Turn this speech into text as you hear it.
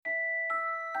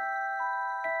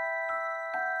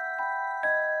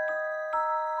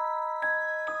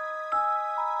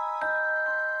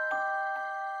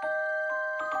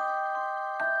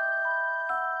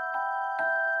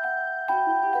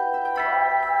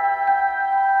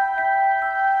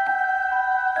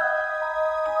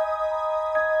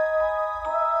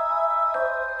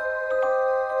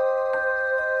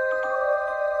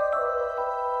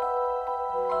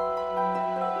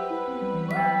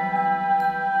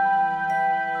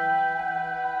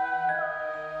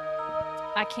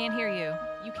I can't hear you.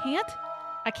 You can't?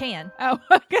 I can. Oh,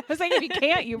 I was like, if you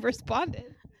can't, you've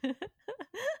responded.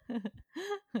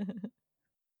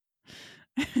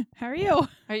 How are you?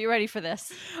 Are you ready for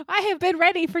this? I have been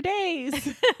ready for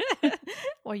days.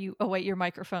 While you await your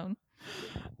microphone.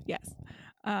 Yes.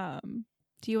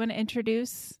 Do you want to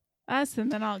introduce us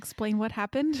and then I'll explain what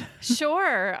happened?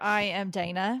 Sure. I am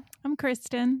Dana. I'm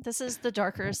Kristen. This is The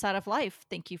Darker Side of Life.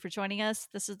 Thank you for joining us.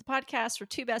 This is the podcast where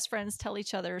two best friends tell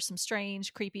each other some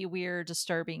strange, creepy, weird,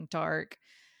 disturbing, dark,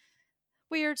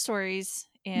 weird stories.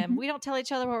 And we don't tell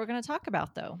each other what we're going to talk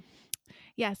about, though.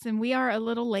 Yes, and we are a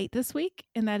little late this week,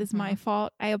 and that is my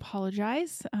fault. I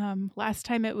apologize. Last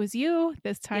time it was you.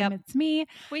 This time it's me.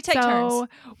 We take turns.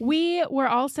 We were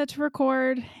all set to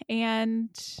record, and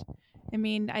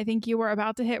I think you were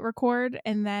about to hit record,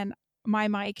 and then my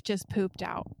mic just pooped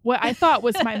out. What I thought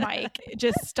was my mic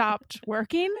just stopped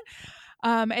working.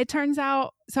 It turns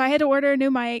out, so I had to order a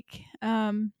new mic.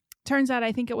 Turns out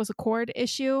I think it was a cord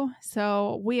issue,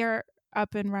 so we are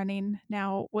up and running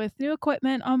now with new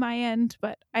equipment on my end,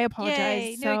 but I apologize.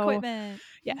 Yay, new equipment.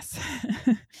 Yes.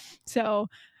 So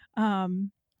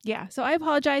I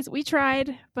apologize. We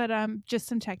tried, but just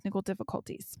some technical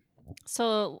difficulties.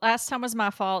 So last time was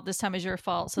my fault. This time is your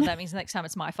fault. So that means next time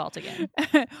it's my fault again.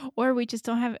 Or we just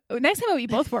don't have. Next time it'll be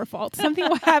both of our faults. Something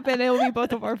will happen. It will be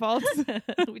both of our faults.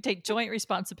 We take joint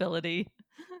responsibility.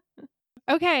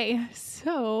 Okay,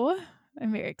 so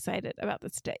I'm very excited about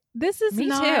this day. This is Me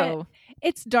too.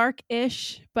 It's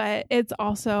dark-ish, but it's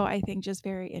also, I think, just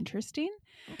very interesting.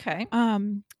 Okay.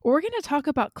 We're going to talk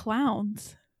about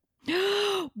clowns.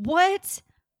 What?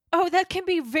 Oh, that can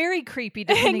be very creepy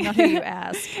depending on who you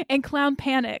ask. And clown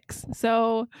panics.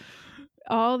 So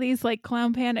all these like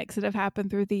clown panics that have happened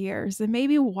through the years, and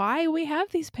maybe why we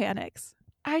have these panics.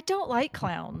 I don't like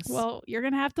clowns. Well, you're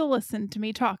going to have to listen to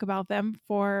me talk about them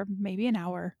for maybe an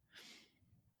hour.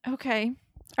 Okay.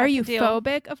 Are you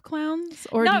phobic of clowns?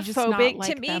 Or not do you just phobic. not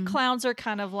like to me, them? Clowns are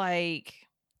kind of like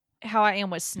how I am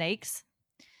with snakes.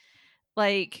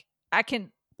 Like, I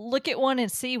can look at one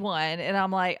and see one, and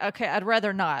I'm like, okay, I'd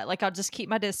rather not. Like, I'll just keep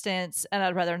my distance, and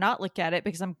I'd rather not look at it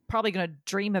because I'm probably going to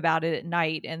dream about it at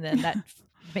night, and then that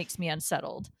makes me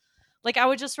unsettled. Like, I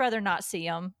would just rather not see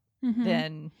them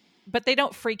than... But they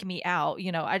don't freak me out.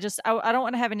 You know, I don't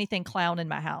want to have anything clown in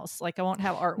my house. Like I won't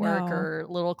have artwork or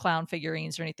little clown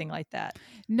figurines or anything like that.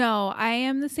 No, I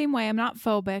am the same way. I'm not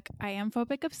phobic. I am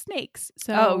phobic of snakes.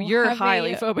 So you're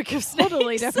highly phobic of snakes.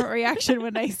 Totally different reaction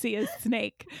when I see a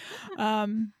snake.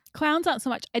 Clowns, not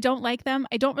so much. I don't like them.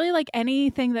 I don't really like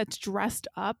anything that's dressed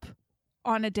up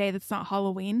on a day that's not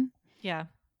Halloween. Yeah.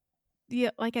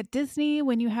 Yeah, like at Disney,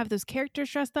 when you have those characters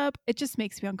dressed up, it just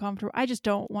makes me uncomfortable. I just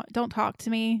don't talk to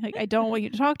me. Like, I don't want you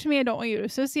to talk to me. I don't want you to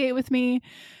associate with me.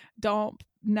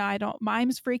 I don't.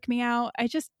 Mimes freak me out.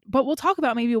 But we'll talk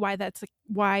about maybe why that's like,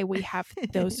 why we have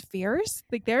those fears.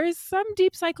 Like, there is some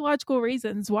deep psychological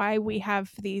reasons why we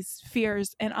have these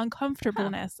fears and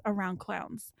uncomfortableness around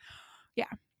clowns. Yeah.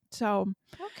 So.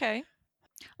 Okay.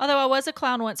 Although I was a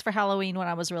clown once for Halloween when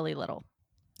I was really little.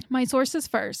 My sources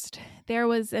first. There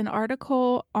was an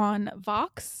article on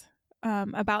Vox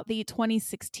about the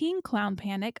 2016 clown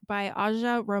panic by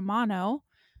Aja Romano,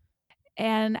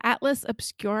 an Atlas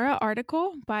Obscura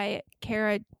article by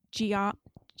Cara Giamo,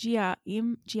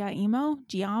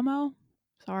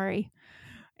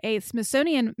 a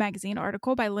Smithsonian Magazine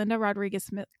article by Linda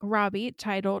Rodriguez Robbie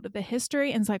titled "The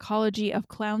History and Psychology of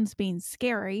Clowns Being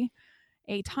Scary,"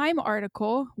 a Time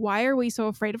article, "Why Are We So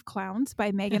Afraid of Clowns?"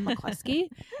 by Megan McCluskey,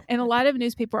 and a lot of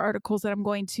newspaper articles that I'm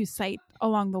going to cite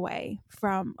along the way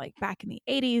from like back in the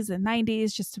 80s and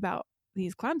 90s, just about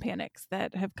these clown panics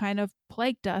that have kind of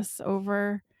plagued us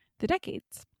over the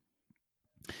decades.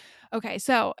 Okay,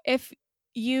 so if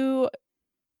you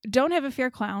don't have a fear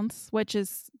of clowns, which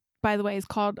is, by the way, is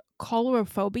called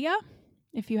coulrophobia,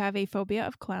 if you have a phobia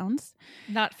of clowns.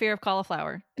 Not fear of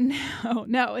cauliflower.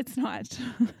 No, it's not.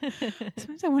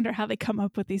 Sometimes I wonder how they come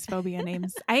up with these phobia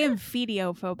names. I am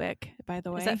phobic, by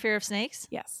the way. Is that fear of snakes?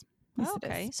 Yes.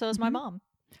 Okay. So is my mom.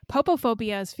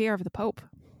 Popophobia is fear of the Pope.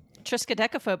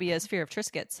 Triskaidekaphobia is fear of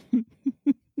Triscuits.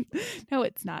 No,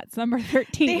 it's not. It's number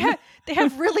 13. They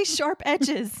have really sharp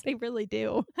edges. They really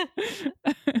do.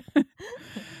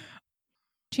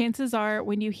 Chances are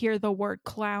when you hear the word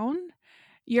clown,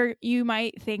 you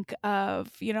might think of,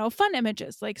 fun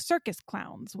images like circus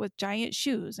clowns with giant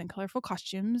shoes and colorful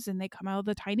costumes, and they come out of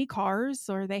the tiny cars,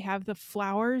 or they have the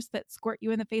flowers that squirt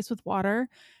you in the face with water.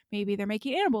 Maybe they're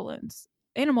making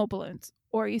animal balloons,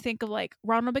 or you think of like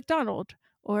Ronald McDonald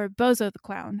or Bozo the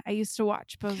Clown. I used to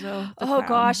watch Bozo the Clown.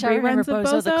 Gosh, I remember Reruns of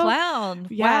Bozo the Clown.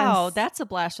 Yes. Wow, that's a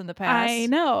blast from the past. I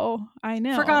know.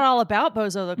 Forgot all about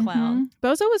Bozo the Clown.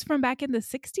 Bozo was from back in the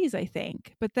 60s, I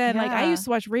think. But then I used to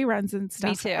watch reruns and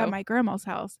stuff at my grandma's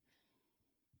house.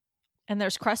 And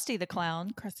there's Krusty the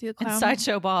Clown. Krusty the Clown. And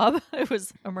Sideshow Bob, who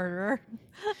was a murderer.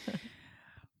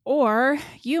 Or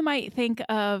you might think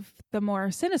of the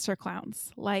more sinister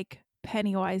clowns, like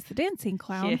Pennywise the Dancing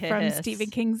Clown from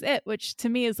Stephen King's It, which to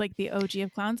me is like the OG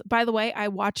of clowns. By the way, I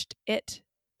watched It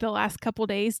the last couple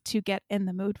days to get in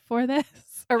the mood for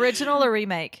this. Original or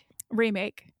remake?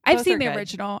 Remake. I've seen the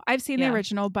original. I've seen the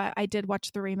original, but I did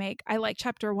watch the remake. I like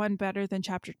chapter 1 better than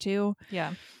chapter 2.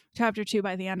 Yeah. Chapter 2,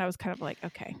 by the end, I was kind of like,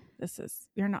 okay,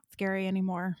 you're not scary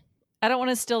anymore. I don't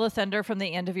want to steal the thunder from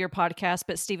the end of your podcast,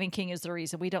 but Stephen King is the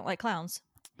reason we don't like clowns.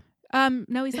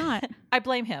 No, he's not. I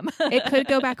blame him. It could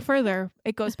go back further.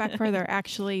 It goes back further,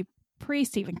 actually,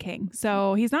 pre-Stephen King.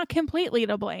 So he's not completely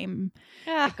to blame.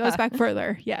 It goes back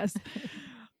further. Yes.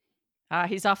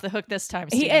 He's off the hook this time,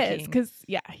 Stephen King. He is, because,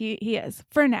 he is.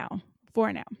 For now.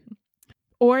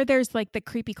 Or there's like the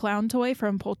creepy clown toy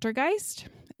from Poltergeist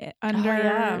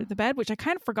under the bed, which I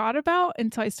kind of forgot about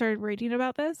until I started reading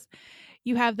about this.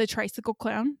 You have the tricycle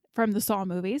clown from the Saw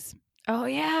movies. Oh,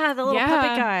 yeah. The little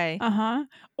puppet guy. Uh-huh.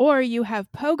 Or you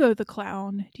have Pogo the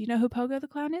Clown. Do you know who Pogo the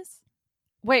Clown is?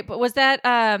 Wait, but was that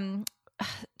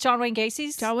John Wayne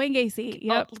Gacy's? John Wayne Gacy.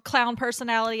 Yep. Clown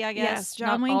personality, I guess. Yes.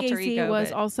 John Wayne Gacy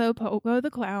was also Pogo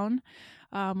the Clown.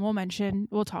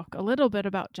 We'll talk a little bit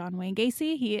about John Wayne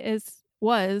Gacy. He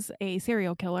was a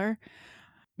serial killer.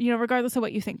 You know, regardless of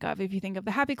what you think of, if you think of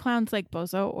the happy clowns like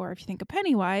Bozo, or if you think of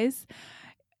Pennywise,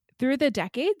 through the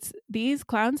decades, these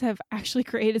clowns have actually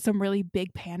created some really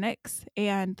big panics.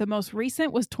 And the most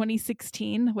recent was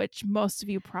 2016, which most of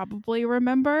you probably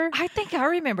remember. I think I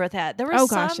remember that. There were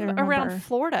some around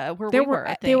Florida where we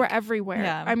were. They were everywhere.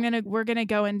 Yeah. We're gonna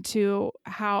go into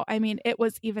how, it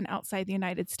was even outside the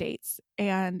United States,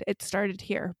 and it started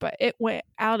here, but it went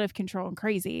out of control and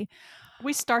crazy.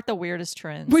 We start the weirdest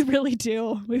trends. We really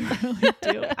do.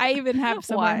 I even have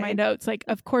some on my notes. Like,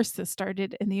 of course this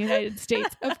started in the United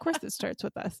States. Of course this starts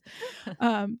with us.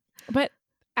 But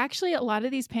actually, a lot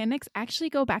of these panics actually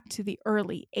go back to the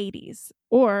early 80s.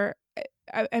 Or,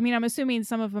 I'm assuming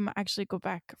some of them actually go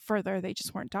back further. They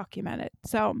just weren't documented.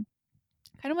 So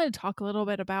I kind of want to talk a little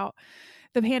bit about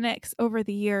the panics over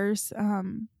the years.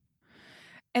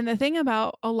 And the thing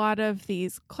about a lot of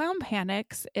these clown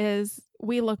panics is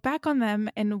we look back on them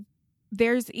and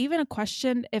there's even a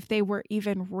question if they were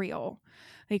even real.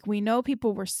 Like, we know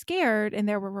people were scared and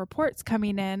there were reports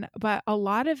coming in, but a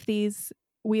lot of these,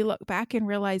 we look back and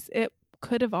realize it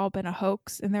could have all been a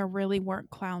hoax and there really weren't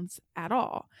clowns at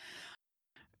all.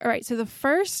 All right, so the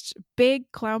first big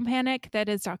clown panic that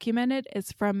is documented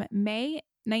is from May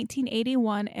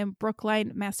 1981 in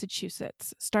Brookline,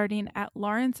 Massachusetts, starting at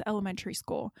Lawrence Elementary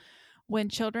School, when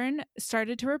children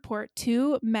started to report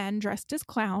 2 men dressed as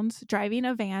clowns driving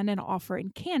a van and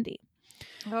offering candy.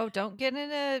 Oh, don't get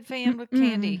in a van with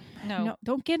candy. No,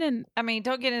 don't get in.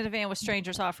 Don't get in a van with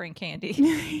strangers offering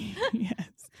candy. Yes.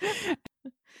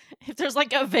 If there's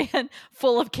like a van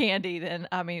full of candy, then,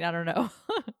 I don't know.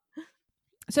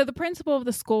 So the principal of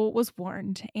the school was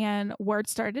warned, and word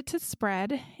started to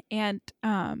spread, and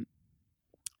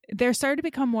there started to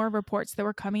become more reports that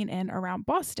were coming in around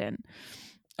Boston.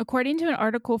 According to an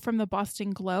article from the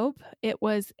Boston Globe, it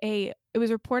was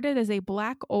reported as a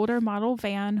black older model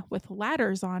van with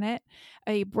ladders on it,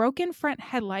 a broken front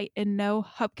headlight, and no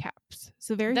hubcaps.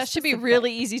 So that should be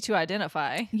really easy to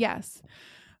identify. Yes.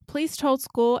 Police told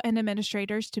school and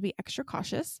administrators to be extra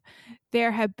cautious.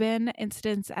 There have been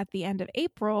incidents at the end of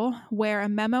April where a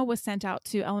memo was sent out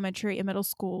to elementary and middle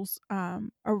schools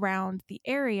around the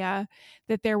area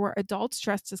that there were adults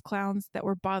dressed as clowns that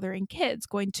were bothering kids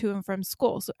going to and from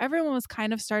school. So everyone was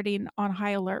kind of starting on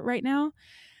high alert right now.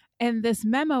 And this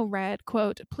memo read,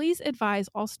 quote, "Please advise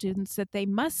all students that they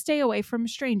must stay away from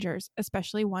strangers,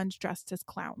 especially ones dressed as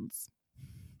clowns."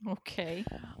 Okay.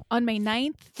 On May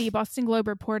 9th, the Boston Globe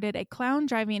reported a clown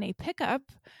driving a pickup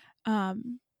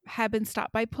had been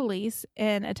stopped by police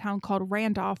in a town called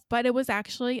Randolph, but it was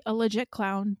actually a legit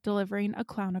clown delivering a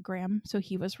clownogram, so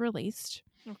he was released.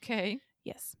 Okay.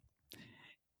 Yes.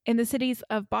 In the cities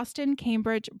of Boston,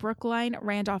 Cambridge, Brookline,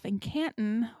 Randolph, and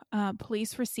Canton,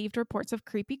 police received reports of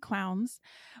creepy clowns,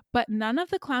 but none of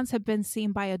the clowns had been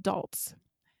seen by adults.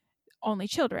 Only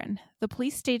children. The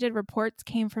police stated reports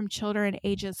came from children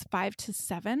ages 5 to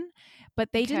 7,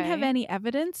 but they didn't have any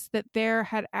evidence that there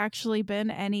had actually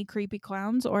been any creepy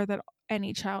clowns or that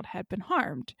any child had been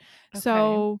harmed. Okay.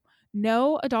 So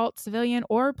no adult, civilian,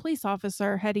 or police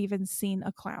officer had even seen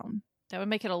a clown. That would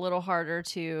make it a little harder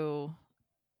to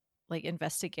like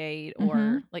investigate Mm-hmm.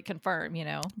 or like confirm,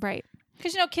 Right.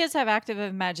 Because, kids have active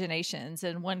imaginations,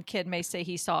 and one kid may say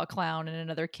he saw a clown and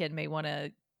another kid may want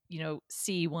to,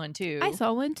 see one too. I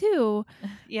saw one too.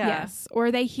 Yeah. Yes.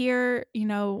 Or they hear,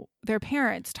 their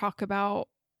parents talk about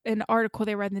an article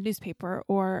they read in the newspaper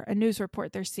or a news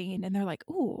report they're seeing, and they're like,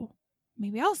 ooh,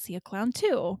 maybe I'll see a clown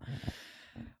too.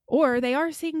 Or they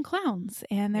are seeing clowns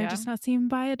and they're just not seen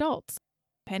by adults.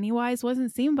 Pennywise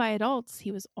wasn't seen by adults.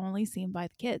 He was only seen by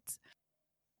the kids.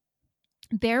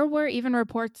 There were even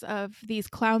reports of these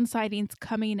clown sightings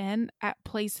coming in at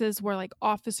places where like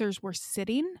officers were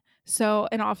sitting. So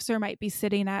an officer might be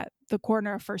sitting at the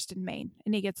corner of First and Main,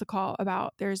 and he gets a call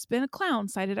about there's been a clown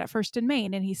sighted at First and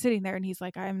Main, and he's sitting there and he's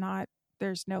like,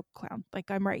 there's no clown.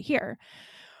 Like, I'm right here.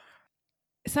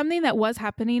 Something that was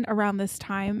happening around this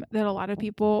time that a lot of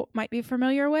people might be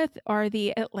familiar with are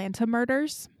the Atlanta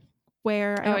murders,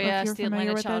 where I don't know if you're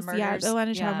familiar with those. Yeah, the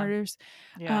Atlanta child murders.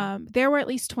 Yeah. There were at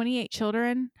least 28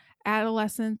 children,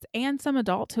 adolescents, and some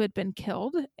adults who had been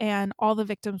killed, and all the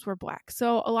victims were Black.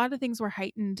 So a lot of things were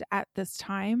heightened at this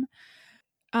time.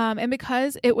 And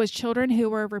because it was children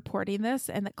who were reporting this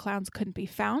and that clowns couldn't be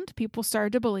found, people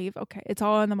started to believe, okay, it's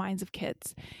all in the minds of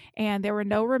kids. And there were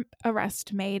no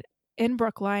arrests made in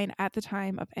Brookline at the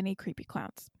time of any creepy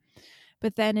clowns.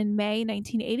 But then in May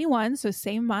 1981, so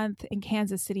same month, in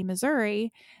Kansas City,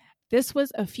 Missouri, this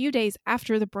was a few days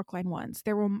after the Brookline ones.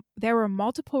 There were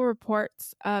multiple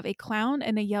reports of a clown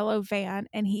in a yellow van,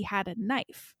 and he had a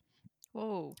knife.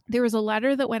 Whoa. There was a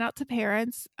letter that went out to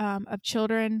parents of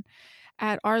children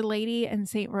at Our Lady and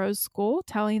St. Rose School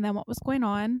telling them what was going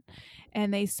on.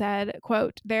 And they said,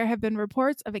 quote, there have been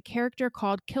reports of a character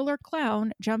called Killer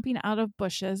Clown jumping out of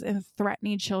bushes and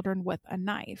threatening children with a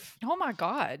knife. Oh my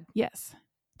God. Yes.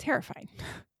 Terrifying.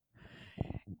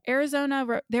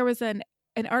 Arizona, there was an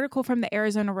article from the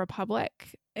Arizona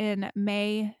Republic on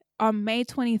May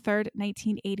 23rd,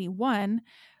 1981,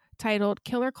 titled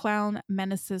Killer Clown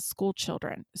Menaces School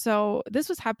Children. So this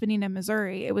was happening in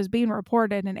Missouri. It was being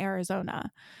reported in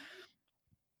Arizona.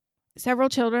 Several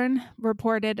children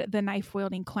reported the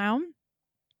knife-wielding clown.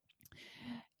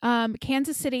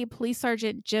 Kansas City Police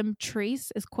Sergeant Jim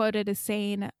Treese is quoted as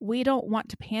saying, we don't want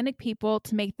to panic people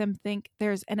to make them think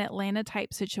there's an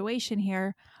Atlanta-type situation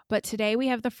here, but today we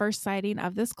have the first sighting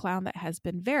of this clown that has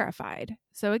been verified.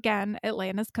 So again,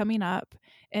 Atlanta's coming up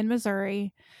in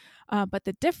Missouri. But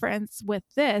the difference with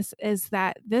this is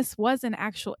that this was an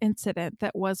actual incident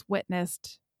that was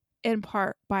witnessed in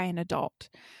part by an adult.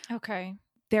 Okay.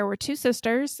 There were two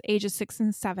sisters, ages 6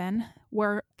 and 7,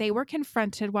 where they were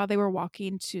confronted while they were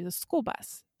walking to the school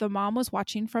bus. The mom was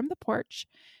watching from the porch.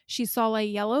 She saw a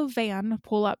yellow van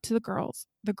pull up to the girls.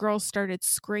 The girls started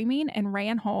screaming and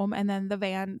ran home, and then the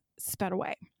van sped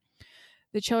away.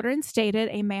 The children stated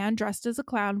a man dressed as a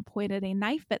clown pointed a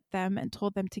knife at them and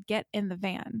told them to get in the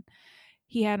van.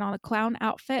 He had on a clown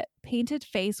outfit, painted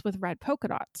face with red polka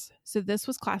dots. So this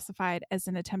was classified as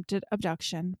an attempted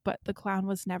abduction, but the clown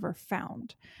was never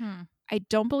found. I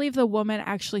don't believe the woman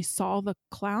actually saw the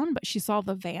clown, but she saw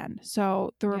the van.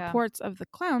 So the reports of the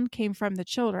clown came from the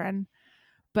children,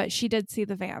 but she did see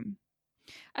the van.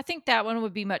 I think that one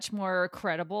would be much more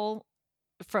credible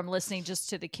from listening just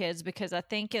to the kids, because I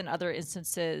think in other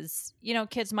instances,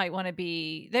 kids might want to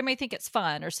they may think it's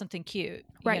fun or something cute,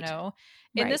 right.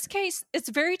 In this case, it's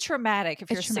very traumatic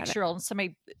if you're a 6-year-old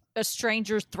and a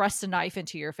stranger thrusts a knife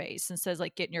into your face and says,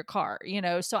 like, get in your car,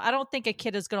 So I don't think a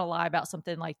kid is going to lie about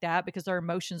something like that because their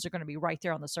emotions are going to be right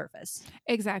there on the surface.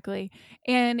 Exactly.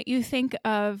 And you think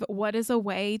of what is a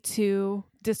way to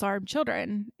disarm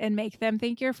children and make them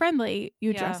think you're friendly.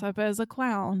 You dress up as a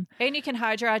clown. And you can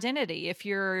hide your identity. If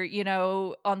you're,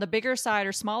 on the bigger side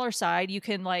or smaller side, you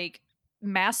can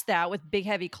mask that with big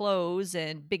heavy clothes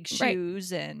and big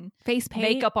shoes and face paint,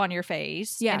 makeup on your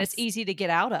face. And it's easy to get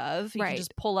out of. You can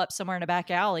just pull up somewhere in a back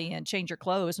alley and change your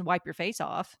clothes and wipe your face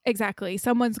off. Exactly.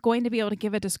 Someone's going to be able to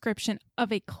give a description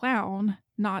of a clown,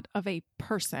 not of a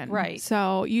person. Right.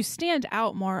 So you stand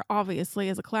out more, obviously,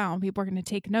 as a clown. People are going to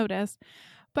take notice,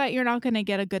 but you're not going to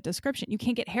get a good description. You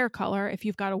can't get hair color if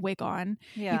you've got a wig on.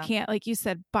 Yeah. You can't, like you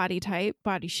said, body type,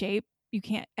 body shape. You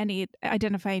can't any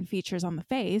identifying features on the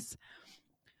face.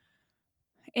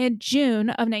 In June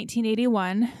of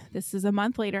 1981, this is a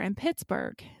month later in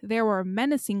Pittsburgh, there were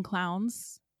menacing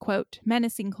clowns, quote,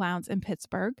 menacing clowns in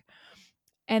Pittsburgh.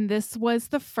 And this was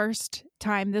the first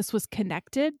time this was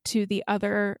connected to the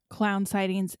other clown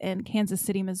sightings in Kansas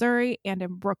City, Missouri, and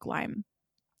in Brookline.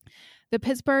 The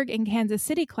Pittsburgh and Kansas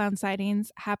City clown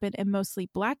sightings happen in mostly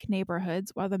black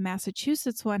neighborhoods, while the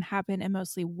Massachusetts one happened in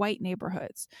mostly white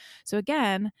neighborhoods. So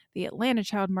again, the Atlanta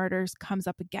child murders comes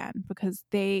up again because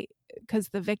the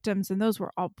victims and those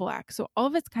were all black. So all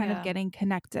of it's kind of getting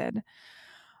connected.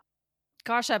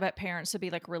 Gosh, I bet parents would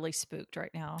be like really spooked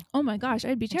right now. Oh my gosh,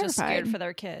 I'd be terrified. Just scared for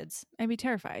their kids. I'd be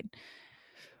terrified.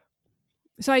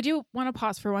 So I do want to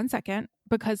pause for 1 second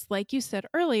because, like you said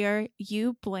earlier,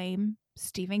 you blame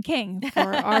Stephen King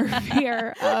for our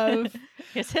fear of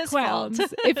it's his clowns.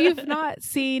 fault. If you've not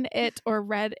seen it or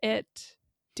read it,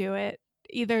 do it.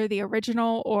 Either the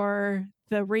original or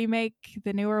the remake,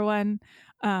 the newer one.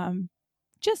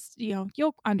 Just,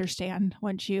 you'll understand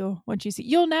once you see.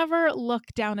 You'll never look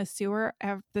down a sewer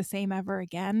the same ever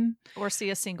again. Or see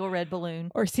a single red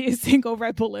balloon.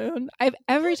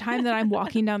 Every time that I'm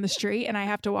walking down the street and I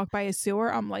have to walk by a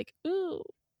sewer, I'm like, ooh,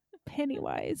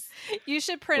 Pennywise. You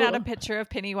should print out a picture of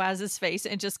Pennywise's face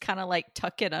and just kind of like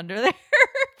tuck it under there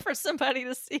for somebody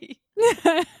to see.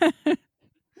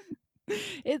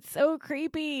 It's so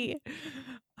creepy.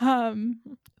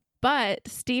 But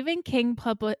Stephen King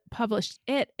published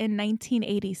it in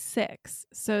 1986.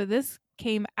 So this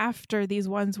came after these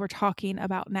ones we're talking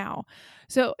about now.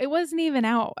 So it wasn't even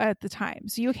out at the time.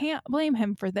 So you can't blame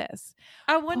him for this.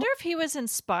 I wonder if he was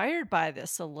inspired by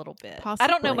this a little bit. Possibly. I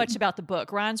don't know much about the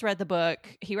book. Ryan's read the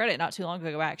book. He read it not too long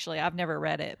ago, actually. I've never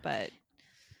read it, but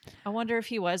I wonder if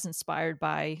he was inspired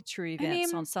by true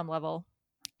events on some level.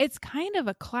 It's kind of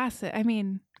a classic. I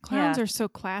mean, clowns are so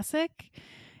classic.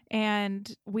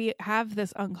 And we have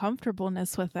this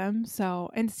uncomfortableness with them. So,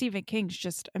 and Stephen King's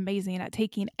just amazing at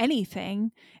taking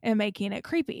anything and making it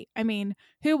creepy. I mean,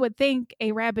 who would think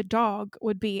a rabid dog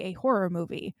would be a horror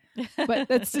movie? But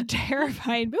that's a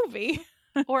terrifying movie.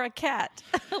 Or a cat,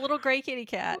 a little gray kitty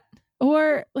cat.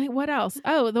 Or like what else?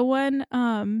 Oh, the one,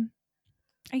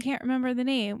 I can't remember the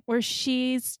name, where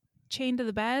she's chained to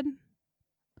the bed.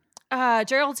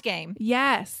 Gerald's Game.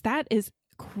 Yes, that is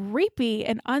creepy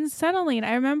and unsettling.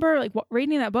 I remember like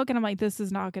reading that book and I'm like, this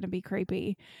is not going to be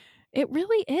creepy. It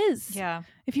really is. Yeah.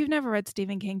 If you've never read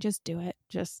Stephen King, just do it.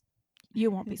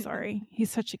 You won't be sorry. He's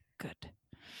such a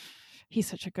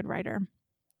good writer.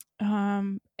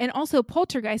 And also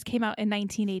Poltergeist came out in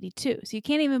 1982. So you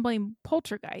can't even blame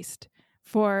Poltergeist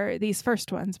for these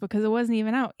first ones because it wasn't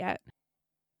even out yet.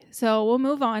 So we'll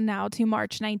move on now to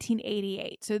March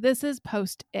 1988. So this is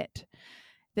post It.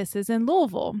 This is in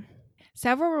Louisville.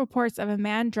 Several reports of a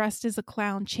man dressed as a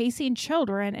clown chasing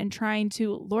children and trying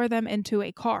to lure them into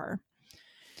a car.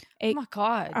 Oh my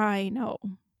God. I know.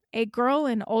 A girl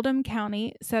in Oldham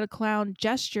County said a clown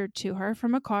gestured to her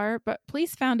from a car, but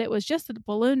police found it was just a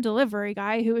balloon delivery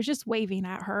guy who was just waving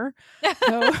at her.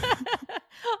 So,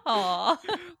 Aww.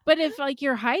 But if like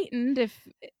you're heightened,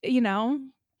 you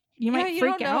might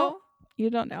freak out. You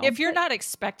don't know. If you're not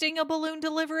expecting a balloon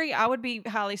delivery, I would be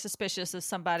highly suspicious of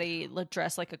somebody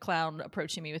dressed like a clown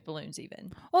approaching me with balloons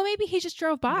even. Well, maybe he just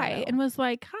drove by and was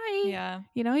like, hi. Yeah.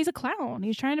 He's a clown.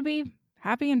 He's trying to be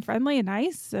happy and friendly and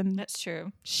nice. And that's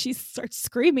true. She starts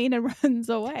screaming and runs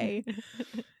away.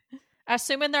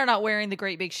 Assuming they're not wearing the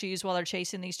great big shoes while they're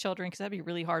chasing these children, because that'd be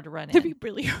really hard to run in.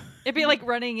 It'd be like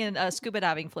running in scuba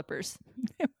diving flippers.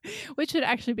 Which would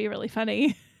actually be really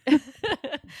funny.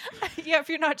 Yeah, if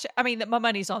you're not, my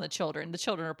money's on the children. The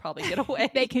children will probably get away.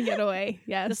 They can get away.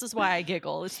 Yes. This is why I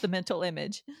giggle. It's the mental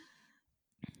image.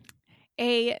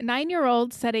 A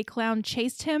 9-year-old said a clown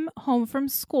chased him home from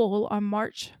school on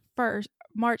March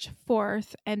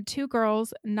 4th, and 2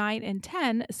 girls, 9 and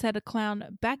 10, said a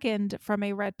clown beckoned from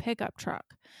a red pickup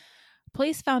truck.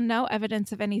 Police found no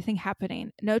evidence of anything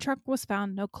happening. No truck was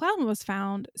found. No clown was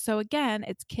found. So again,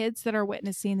 it's kids that are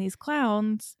witnessing these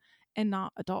clowns and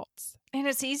not adults. And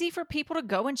it's easy for people to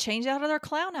go and change out of their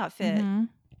clown outfit. Mm-hmm.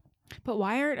 But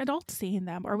why aren't adults seeing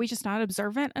them? Are we just not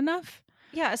observant enough?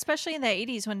 Yeah, especially in the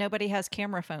 80s when nobody has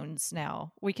camera phones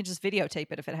now. We can just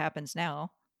videotape it if it happens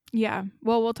now. Yeah.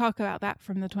 Well, we'll talk about that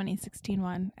from the 2016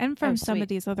 one and from some of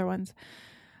these other ones.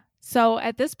 So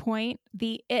at this point,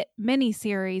 the It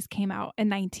miniseries came out in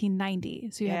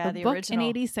 1990. So you had the book original in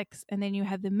 86, and then you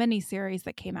had the miniseries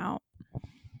that came out.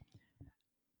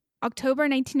 October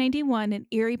 1991 in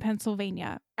Erie,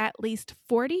 Pennsylvania, at least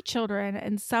 40 children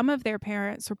and some of their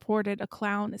parents reported a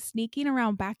clown sneaking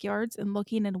around backyards and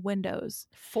looking in windows.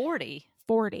 40?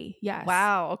 40, yes.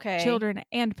 Wow, okay. Children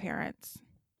and parents.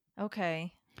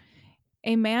 Okay.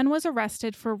 A man was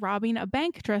arrested for robbing a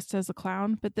bank dressed as a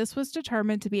clown, but this was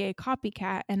determined to be a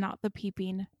copycat and not the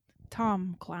Peeping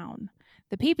Tom clown.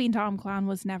 The Peeping Tom clown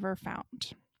was never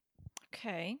found.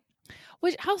 Okay.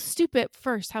 Which, how stupid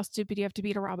do you have to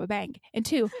be to rob a bank? And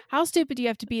two, how stupid do you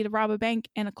have to be to rob a bank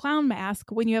in a clown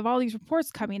mask when you have all these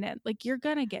reports coming in? Like, you're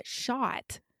going to get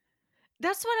shot.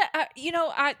 That's what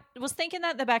I was thinking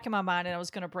that in the back of my mind, and I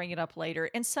was going to bring it up later.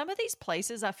 In some of these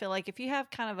places, I feel like if you have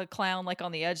kind of a clown like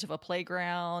on the edge of a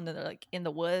playground and they're like in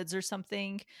the woods or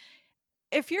something,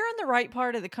 if you're in the right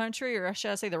part of the country, or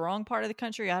should I say the wrong part of the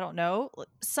country, I don't know,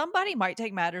 somebody might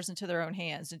take matters into their own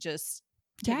hands and just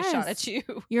take a shot at you.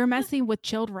 You're messing with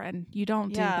children. You don't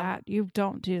do that. You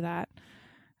don't do that.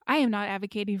 I am not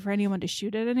advocating for anyone to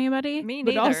shoot at anybody. Me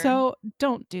but neither. also,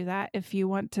 don't do that if you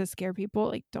want to scare people.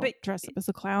 Like, don't dress up as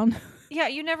a clown. Yeah,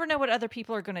 you never know what other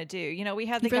people are going to do. You know, we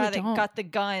had the guy that got the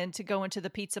gun to go into the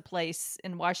pizza place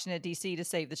in Washington, D.C. to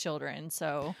save the children.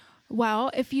 So, well,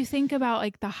 if you think about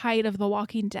like the height of The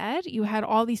Walking Dead, you had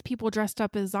all these people dressed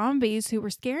up as zombies who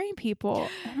were scaring people.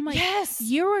 And I'm like, yes,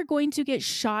 you are going to get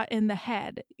shot in the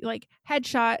head. Like,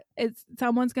 headshot,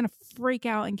 someone's going to freak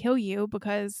out and kill you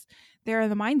because they're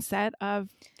in the mindset of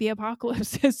the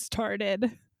apocalypse has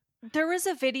started. There was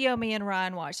a video me and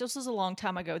Ryan watched. This was a long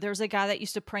time ago. There was a guy that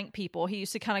used to prank people. He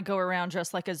used to kind of go around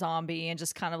dressed like a zombie and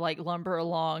just kind of like lumber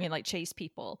along and like chase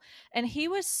people. And he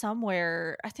was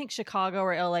somewhere, I think Chicago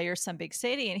or LA or some big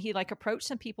city. And he like approached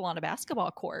some people on a basketball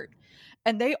court.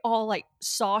 And they all like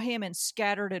saw him and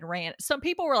scattered and ran. Some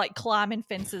people were like climbing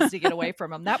fences to get away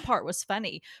from him. That part was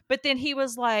funny. But then he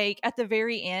was like, at the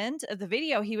very end of the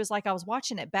video, he was like, I was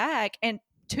watching it back and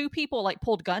two people like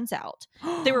pulled guns out.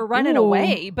 They were running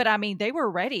away, but I mean, they were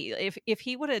ready. If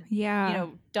he would have,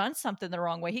 done something the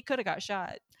wrong way, he could have got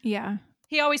shot. Yeah.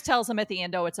 He always tells them at the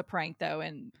end, oh, it's a prank though.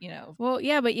 And well,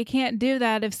 yeah, but you can't do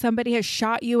that if somebody has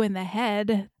shot you in the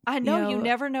head. I know, you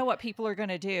never know what people are going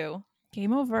to do.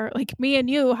 Game over. Like me and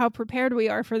you, how prepared we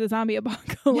are for the zombie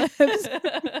apocalypse.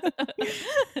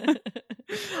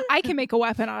 I can make a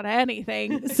weapon out of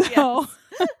anything. So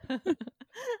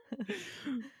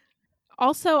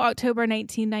Also, October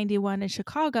 1991 in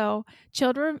Chicago,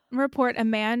 children report a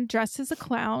man dressed as a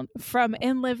clown from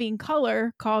In Living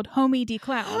Color called Homie D.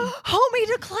 Clown. Homie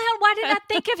D. Clown? Why did I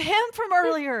think of him from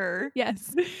earlier?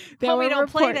 Yes. Homie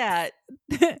don't play that.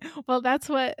 Well, that's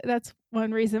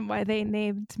one reason why they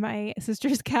named my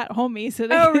sister's cat Homie, so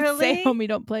they could say Homie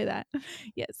don't play that.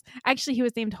 Yes. Actually, he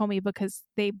was named Homie because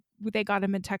they got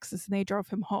him in Texas and they drove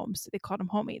him home, so they called him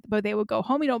Homie. But they would go,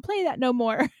 Homie don't play that no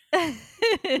more.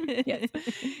 Yes.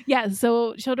 Yeah,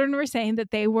 so children were saying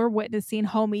that they were witnessing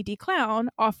Homie D. Clown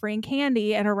offering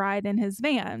candy and a ride in his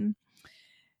van.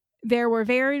 There were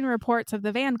varying reports of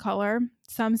the van color.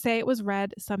 Some say it was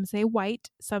red, some say white,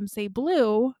 some say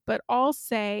blue, but all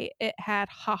say it had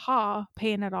 "ha-ha"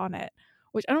 painted on it,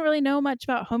 which I don't really know much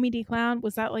about Homie D. Clown.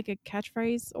 Was that like a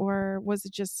catchphrase, or was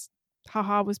it just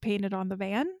 "ha-ha" was painted on the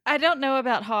van? I don't know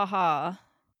about "ha-ha."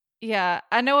 Yeah,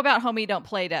 I know about Homie don't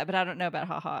play that, but I don't know about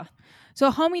 "ha-ha."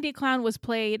 So Homie D. Clown was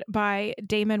played by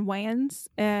Damon Wayans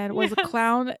and was a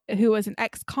clown who was an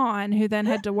ex-con who then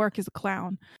had to work as a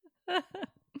clown.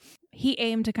 He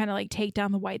aimed to kind of like take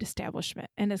down the white establishment,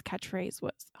 and his catchphrase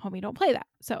was "Homie don't play that."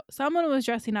 So someone was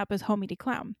dressing up as Homie D.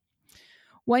 Clown.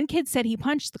 One kid said he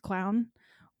punched the clown.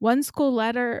 One school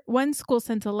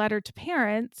sent a letter to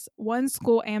parents. One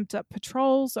school amped up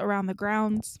patrols around the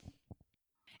grounds.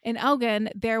 In Elgin,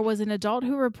 there was an adult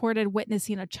who reported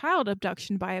witnessing a child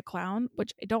abduction by a clown,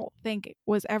 which I don't think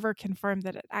was ever confirmed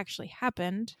that it actually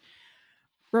happened.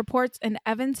 Reports in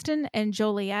Evanston and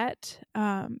Joliet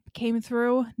came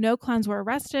through. No clowns were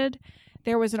arrested.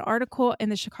 There was an article in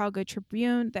the Chicago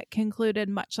Tribune that concluded,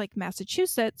 much like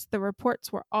Massachusetts, the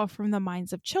reports were all from the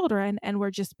minds of children and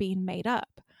were just being made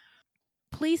up.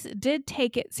 Police did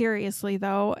take it seriously,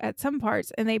 though, at some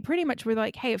parts, and they pretty much were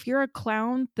like, hey, if you're a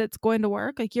clown that's going to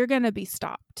work, like, you're going to be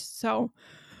stopped. So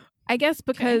I guess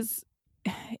because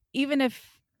even if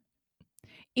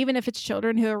it's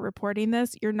children who are reporting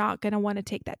this, you're not going to want to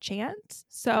take that chance.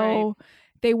 So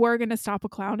they were going to stop a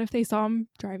clown if they saw him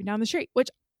driving down the street, which,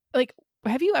 like,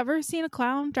 have you ever seen a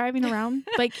clown driving around?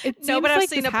 Like, it no, but I've like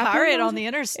seen a pirate on the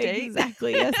interstate.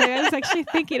 Exactly. Yes, I was actually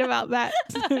thinking about that.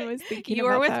 You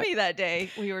were with me that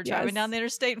day. We were driving down the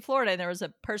interstate in Florida, and there was a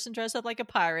person dressed up like a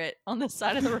pirate on the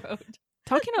side of the road.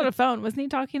 Talking on the phone. Wasn't he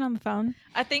talking on the phone?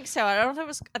 I think so. I don't know if it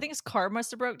was. I think his car must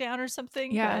have broke down or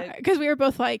something. Yeah, because we were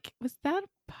both like, "Was that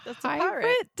a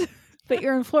pirate?" But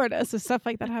you're in Florida, so stuff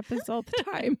like that happens all the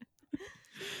time.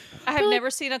 I have never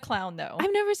seen a clown, though.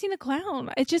 I've never seen a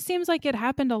clown. It just seems like it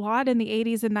happened a lot in the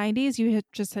 80s and 90s. You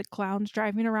just had clowns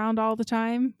driving around all the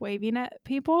time, waving at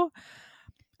people.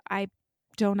 I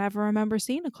don't ever remember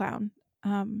seeing a clown.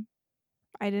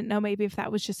 I didn't know maybe if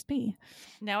that was just me.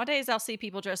 Nowadays, I'll see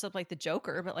people dress up like the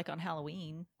Joker, but like on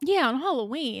Halloween. Yeah, on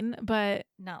Halloween, but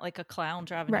not like a clown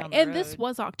driving right. down the And road. this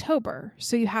was October,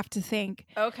 so you have to think.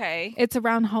 Okay. It's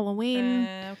around Halloween.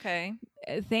 Okay.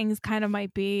 Things kind of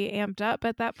might be amped up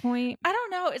at that point. I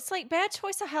don't know. It's like bad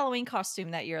choice of Halloween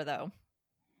costume that year, though.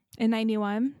 In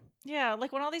 91? Yeah,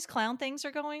 like when all these clown things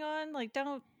are going on, like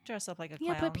don't dress up like a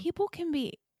clown. Yeah, but people can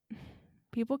be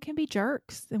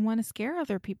jerks and want to scare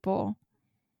other people.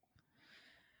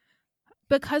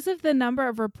 Because of the number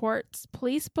of reports,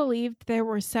 police believed there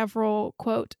were several,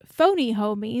 quote, phony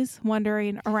homies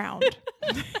wandering around.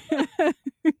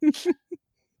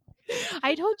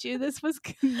 I told you this was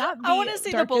not the I want to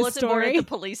see the bulletin board at the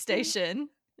police station.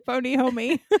 Phony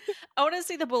homie. I want to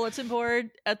see the bulletin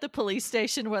board at the police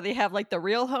station where they have like the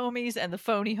real homies and the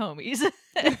phony homies.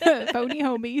 Phony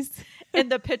homies.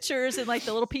 And the pictures and like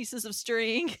the little pieces of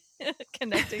string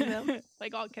connecting them.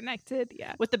 Like all connected,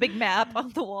 yeah. With the big map on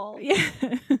the wall. Yeah.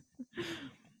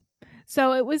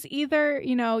 So it was either,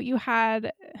 you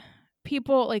had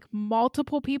people, like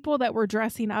multiple people that were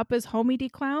dressing up as Homie D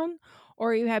Clown,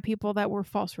 or you had people that were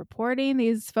false reporting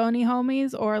these phony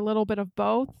homies, or a little bit of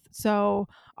both. So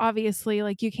obviously,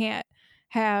 like, you can't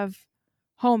have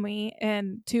Homie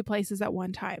in two places at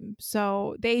one time.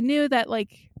 So they knew that a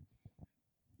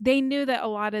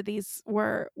lot of these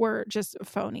were just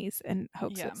phonies and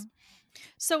hoaxes. Yeah.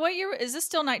 So what year is this?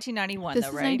 Still 1991 this though,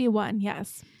 is right? 91,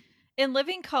 yes. In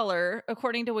Living Color,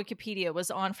 according to Wikipedia,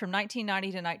 was on from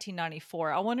 1990 to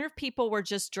 1994. I wonder if people were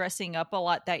just dressing up a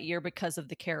lot that year because of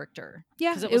the character.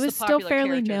 Yeah, it was still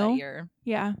fairly new. That year.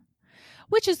 Yeah,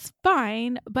 which is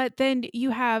fine. But then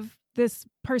you have this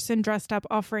person dressed up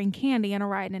offering candy and a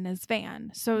ride in his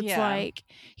van. So it's like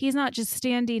he's not just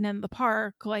standing in the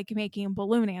park like making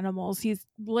balloon animals. He's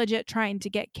legit trying to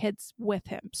get kids with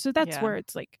him. So that's where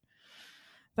it's like,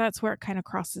 that's where it kind of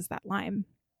crosses that line.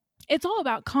 It's all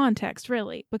about context,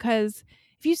 really, because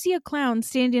if you see a clown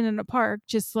standing in a park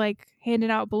just like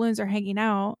handing out balloons or hanging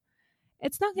out,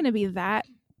 it's not going to be that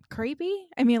creepy.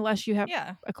 I mean, unless you have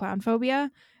a clown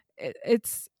phobia.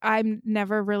 I'm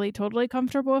never really totally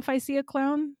comfortable if I see a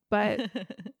clown, but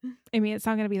I mean, it's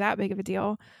not going to be that big of a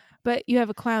deal. But you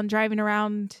have a clown driving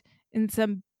around in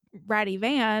some ratty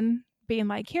van being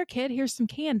like, here, kid, here's some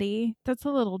candy. That's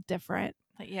a little different.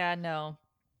 Yeah, no.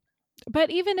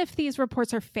 But even if these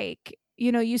reports are fake,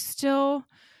 you're still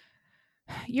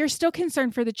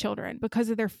concerned for the children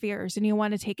because of their fears, and you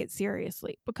want to take it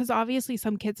seriously because obviously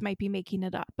some kids might be making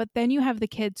it up. But then you have the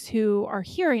kids who are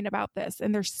hearing about this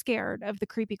and they're scared of the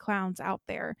creepy clowns out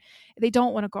there. They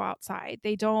don't want to go outside.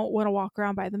 They don't want to walk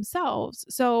around by themselves.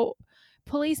 So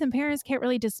police and parents can't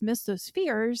really dismiss those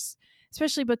fears,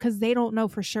 especially because they don't know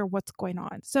for sure what's going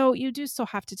on. So you do still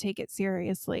have to take it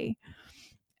seriously.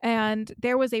 And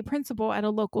there was a principal at a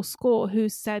local school who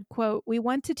said, quote, "We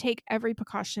want to take every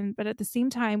precaution, but at the same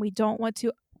time, we don't want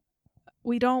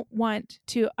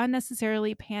to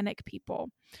unnecessarily panic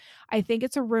people. I think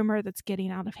it's a rumor that's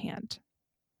getting out of hand."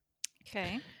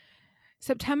 Okay.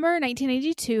 September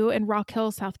 1982 in Rock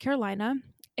Hill, South Carolina,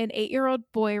 an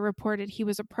 8-year-old boy reported he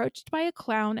was approached by a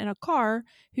clown in a car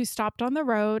who stopped on the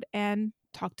road and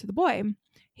talked to the boy.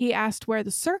 He asked where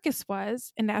the circus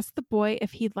was and asked the boy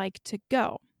if he'd like to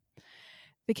go.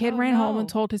 The kid ran home and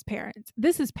told his parents.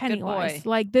 This is Pennywise.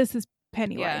 Like, this is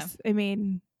Pennywise. Yeah. I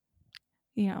mean,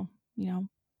 how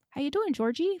you doing,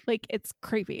 Georgie? Like, it's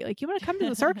creepy. Like, you want to come to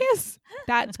the circus?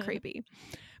 That's creepy.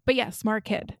 But yeah, smart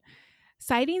kid.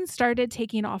 Sightings started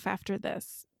taking off after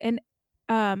this. And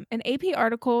an AP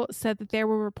article said that there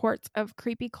were reports of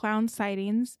creepy clown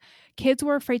sightings. Kids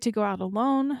were afraid to go out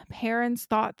alone. Parents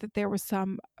thought that there was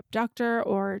some abductor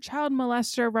or child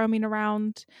molester roaming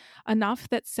around, enough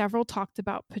that several talked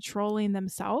about patrolling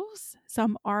themselves.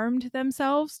 Some armed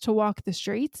themselves to walk the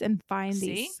streets and find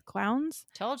these clowns.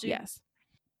 Told you. Yes.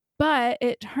 But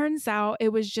it turns out it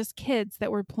was just kids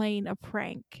that were playing a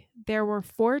prank. There were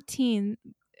 14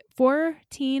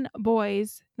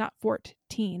 boys, not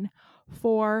 14,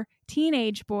 4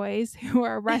 teenage boys who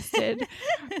were arrested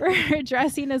for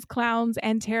dressing as clowns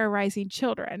and terrorizing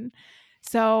children.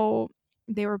 So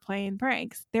they were playing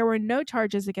pranks. There were no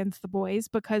charges against the boys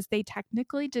because they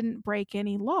technically didn't break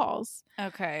any laws.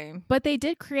 Okay. But they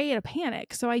did create a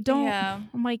panic. So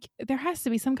I'm like, there has to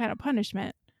be some kind of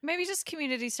punishment. Maybe just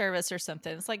community service or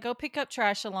something. It's like, go pick up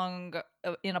trash along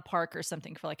in a park or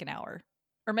something for like an hour.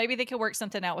 Or maybe they could work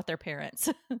something out with their parents.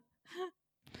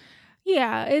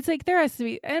 Yeah, it's like there has to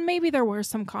be, and maybe there were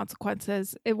some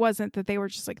consequences. It wasn't that they were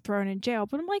just like thrown in jail,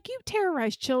 but I'm like, you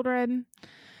terrorize children.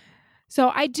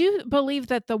 So I do believe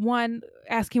that the one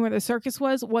asking where the circus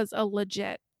was a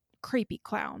legit creepy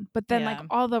clown. But then like Yeah.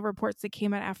 all the reports that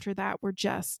came out after that were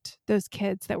just those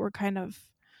kids that were kind of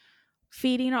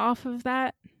feeding off of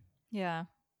that. Yeah.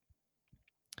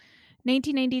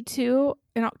 1992,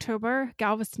 in October,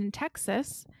 Galveston,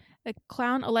 Texas, a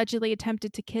clown allegedly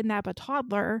attempted to kidnap a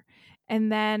toddler,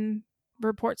 and then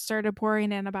reports started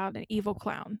pouring in about an evil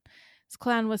clown. This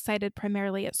clown was cited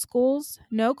primarily at schools.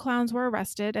 No clowns were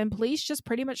arrested, and police just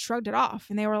pretty much shrugged it off.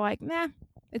 And they were like, nah,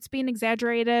 it's being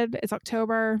exaggerated. It's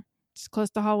October. It's close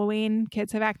to Halloween.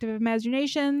 Kids have active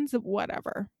imaginations.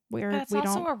 Whatever. That's We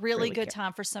also don't a really good care.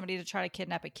 time for somebody to try to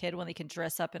kidnap a kid when they can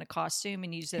dress up in a costume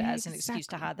and use it as an excuse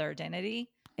to Exactly. hide their identity.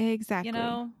 Exactly. You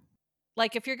know?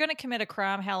 Like, if you're going to commit a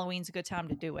crime, Halloween's a good time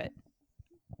to do it.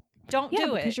 Don't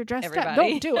do it, because you're dressed everybody. up.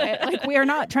 Don't do it. Like, we are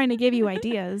not trying to give you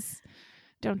ideas.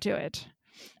 Don't do it.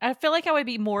 I feel like I would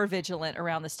be more vigilant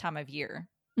around this time of year.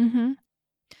 Mm-hmm.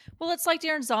 Well, it's like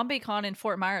during ZombieCon in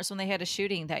Fort Myers when they had a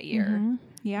shooting that year. Mm-hmm.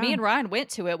 Yeah. Me and Ryan went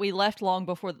to it. We left long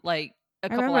before, like, a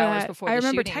couple hours before the shooting. I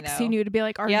remember texting you to be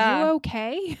like, are you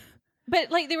okay? But,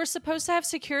 like, they were supposed to have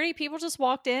security. People just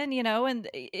walked in, you know, and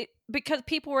because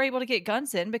people were able to get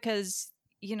guns in because,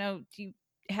 you know, you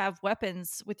have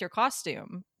weapons with your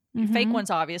costume. Mm-hmm. Fake ones,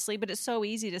 obviously, but it's so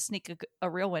easy to sneak a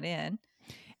real one in.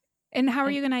 And how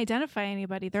are you going to identify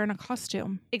anybody? They're in a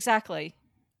costume. Exactly.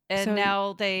 And So-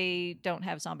 now they don't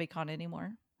have ZombieCon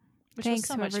anymore. Which Thanks, was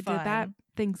so whoever much fun. did that.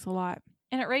 Thanks a lot.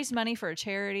 And it raised money for a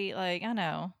charity. Like, I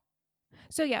know.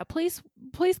 So yeah, police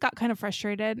got kind of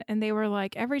frustrated, and they were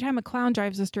like, every time a clown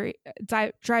drives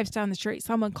down the street,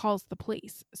 someone calls the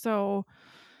police. So,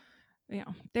 you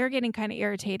know, they're getting kind of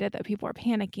irritated that people are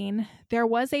panicking. There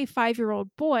was a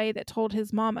 5-year-old boy that told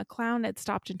his mom a clown had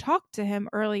stopped and talked to him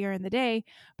earlier in the day,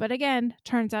 but again,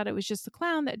 turns out it was just a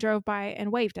clown that drove by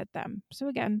and waved at them. So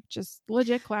again, just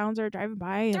legit clowns are driving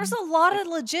by. There's a lot of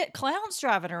legit clowns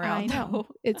driving around. I know. Though.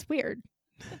 It's weird.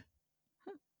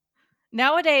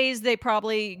 Nowadays, they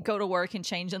probably go to work and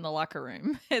change in the locker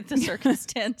room at the circus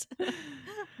tent.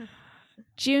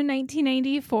 June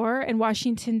 1994 in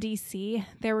Washington, D.C.,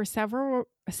 there were several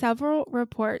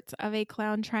reports of a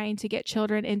clown trying to get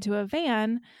children into a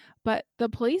van, but the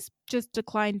police just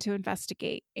declined to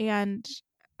investigate. And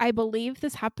I believe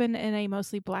this happened in a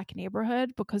mostly black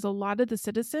neighborhood because a lot of the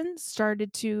citizens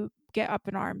started to get up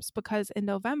in arms because in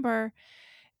November,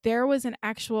 there was an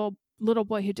actual little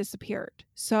boy who disappeared.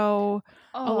 So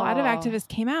a lot of activists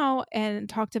came out and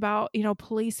talked about, you know,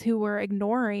 police who were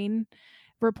ignoring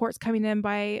reports coming in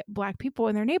by black people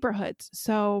in their neighborhoods.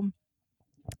 So,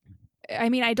 I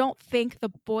mean, I don't think the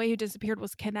boy who disappeared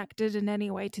was connected in any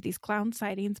way to these clown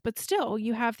sightings, but still,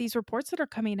 you have these reports that are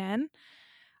coming in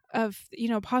of, you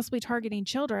know, possibly targeting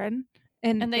children,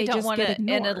 and they don't just want get it in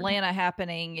ignored. Atlanta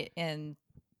happening in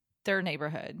their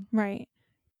neighborhood. Right.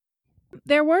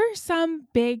 There were some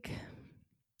big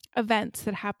events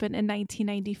that happened in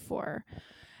 1994.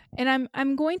 And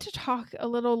I'm going to talk a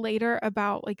little later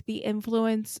about like the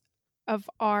influence of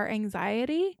our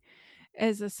anxiety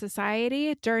as a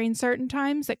society during certain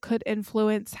times that could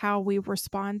influence how we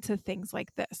respond to things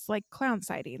like this, like clown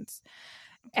sightings.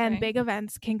 Okay. And big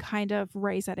events can kind of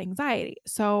raise that anxiety.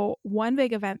 So one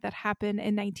big event that happened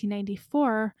in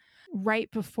 1994, right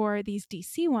before these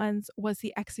DC ones, was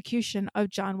the execution of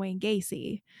John Wayne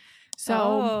Gacy.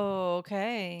 So,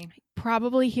 okay.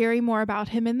 Probably hearing more about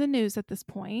him in the news at this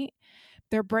point.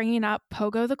 They're bringing up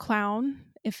Pogo the Clown.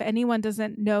 If anyone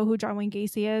doesn't know who John Wayne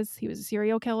Gacy is, he was a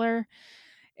serial killer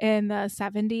in the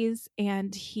 70s,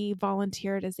 and he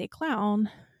volunteered as a clown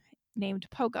named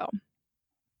Pogo.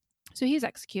 So he's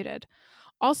executed.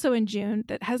 Also in June,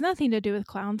 that has nothing to do with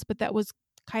clowns, but that was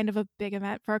kind of a big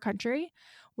event for our country,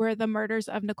 were the murders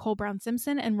of Nicole Brown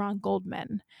Simpson and Ron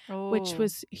Goldman, which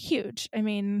was huge. I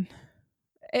mean,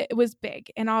 it was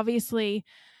big. And obviously,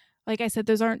 like I said,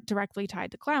 those aren't directly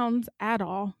tied to clowns at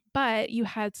all, but you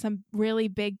had a really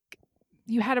big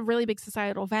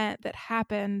societal event that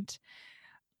happened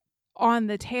on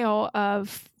the tail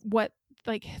of what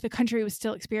like the country was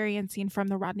still experiencing from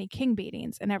the Rodney King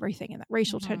beatings and everything and that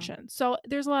racial tension. So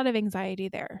there's a lot of anxiety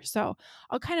there. So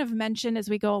I'll kind of mention as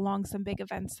we go along some big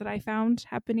events that I found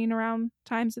happening around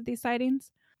times of these sightings.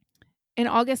 In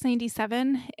August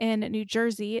 97 in New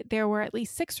Jersey, there were at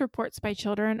least 6 reports by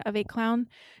children of a clown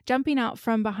jumping out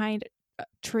from behind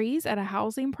trees at a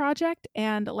housing project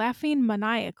and laughing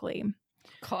maniacally.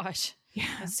 Gosh, yeah,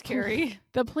 that's scary.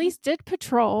 The police did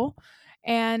patrol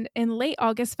and in late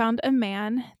August found a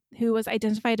man who was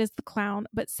identified as the clown,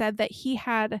 but said that he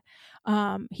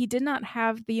did not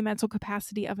have the mental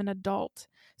capacity of an adult.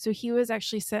 So he was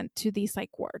actually sent to the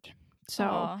psych ward.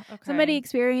 So somebody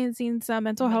experiencing some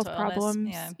mental health problems.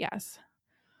 Yeah. Yes.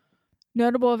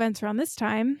 Notable events around this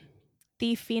time.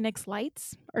 the Phoenix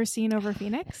Lights are seen over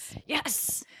Phoenix.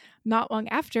 Yes. Not long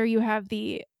after, you have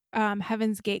the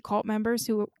Heaven's Gate cult members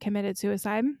who committed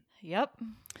suicide. Yep.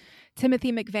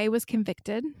 Timothy McVeigh was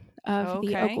convicted of the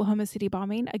Okay. Oklahoma City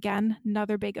bombing. Again,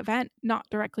 another big event, not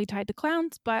directly tied to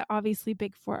clowns, but obviously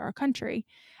big for our country,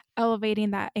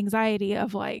 elevating that anxiety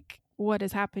of like, what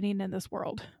is happening in this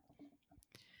world.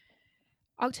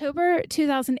 October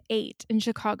 2008 in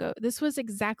Chicago. This was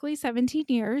exactly 17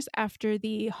 years after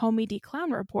the Homie D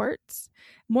clown reports.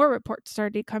 More reports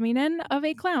started coming in of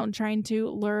a clown trying to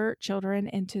lure children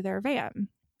into their van.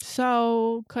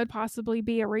 So, could possibly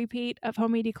be a repeat of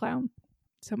Homie D clown.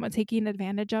 Someone taking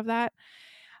advantage of that.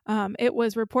 It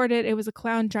was reported it was a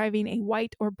clown driving a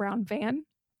white or brown van.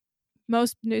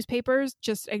 Most newspapers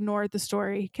just ignored the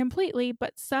story completely,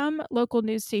 but some local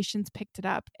news stations picked it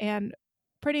up and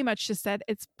pretty much just said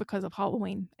it's because of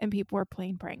Halloween and people were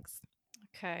playing pranks.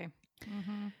 Okay.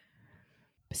 Mm-hmm.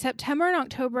 September and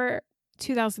October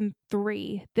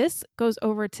 2003, this goes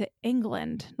over to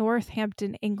England,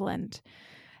 Northampton, England.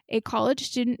 A college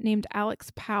student named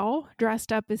Alex Powell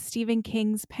dressed up as Stephen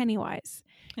King's Pennywise.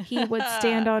 He would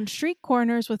stand on street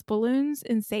corners with balloons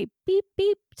and say beep,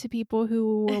 beep to people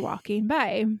who were walking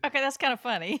by. Okay, that's kind of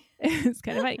funny. It's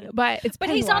kind of funny, but it's But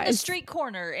Pennywise. he's on the street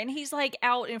corner and he's like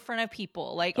out in front of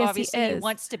people. Like, Yes, obviously he is.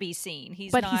 wants to be seen.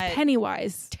 He's But not he's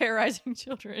Pennywise. terrorizing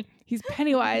children. He's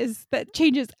Pennywise. That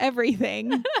changes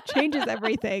everything. Changes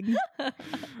everything.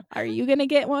 Are you going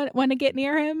to want to get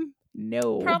near him?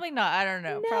 No. Probably not. I don't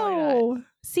know. Probably not. No.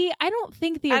 See, I don't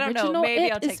think the I don't know. original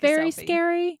Maybe I'll It is take a very selfie.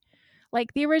 scary.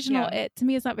 Like the original Yeah. It to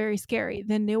me is not very scary.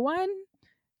 The new one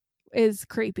is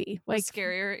creepy. Like Like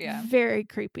scarier. Yeah. very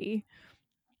creepy.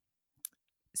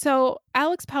 So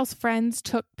Alex Powell's friends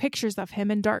took pictures of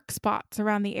him in dark spots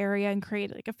around the area and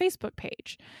created like a Facebook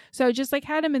page. So just like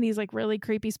had him in these like really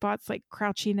creepy spots, like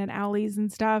crouching in alleys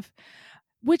and stuff,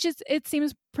 which is, it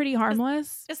seems pretty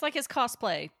harmless. It's like his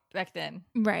cosplay back then.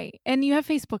 Right. And you have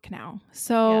Facebook now.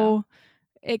 So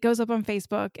it goes up on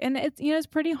Facebook and it's, it's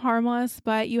pretty harmless,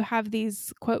 but you have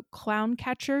these quote clown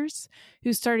catchers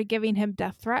who started giving him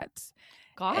death threats.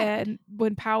 God. And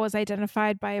when Powell was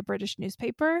identified by a British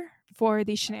newspaper for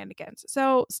these shenanigans.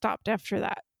 So stopped after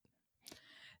that.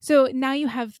 So now you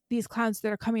have these clowns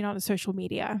that are coming onto social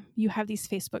media. You have these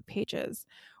Facebook pages.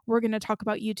 We're going to talk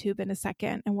about YouTube in a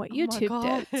second and what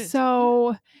YouTube did.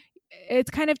 So it's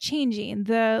kind of changing.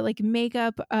 The like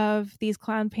makeup of these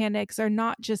clown panics are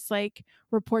not just like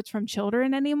reports from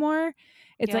children anymore.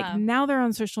 It's like now they're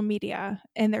on social media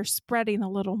and they're spreading a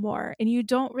little more and you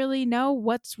don't really know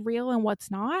what's real and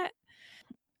what's not.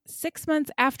 6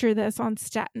 months after this on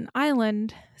Staten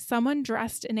Island, someone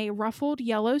dressed in a ruffled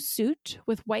yellow suit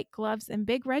with white gloves and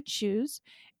big red shoes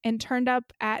and turned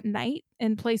up at night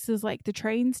in places like the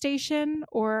train station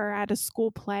or at a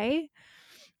school play.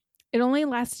 It only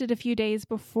lasted a few days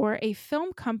before a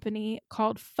film company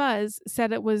called Fuzz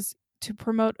said it was to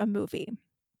promote a movie.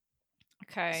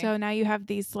 Okay. So now you have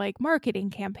these like marketing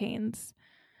campaigns.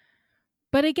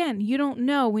 But again, you don't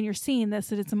know when you're seeing this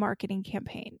that it's a marketing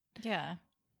campaign. Yeah.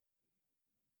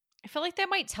 I feel like they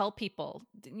might tell people,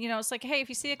 it's like, hey, if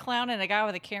you see a clown and a guy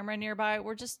with a camera nearby,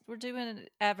 we're doing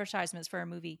advertisements for a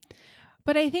movie.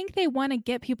 But I think they want to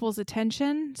get people's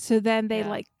attention. So then they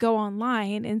like go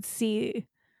online and see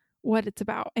what it's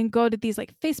about and go to these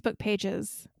like Facebook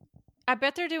pages. I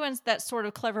bet they're doing that sort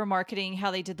of clever marketing, how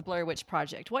they did the Blair Witch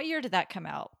Project. What year did that come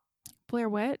out? Blair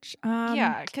Witch?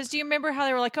 Yeah, because do you remember how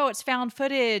they were like, oh, it's found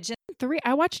footage? And 3.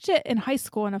 I watched it in high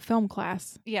school in a film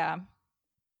class. yeah.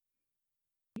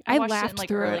 I watched laughed it in, like,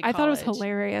 through early it. I thought it was college.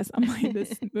 hilarious. I'm like,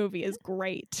 this movie is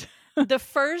great. The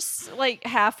first like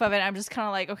half of it, I'm just kind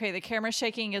of like, okay, the camera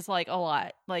shaking is like a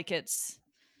lot. Like it's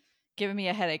giving me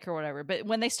a headache or whatever. But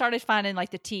when they started finding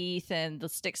like the teeth and the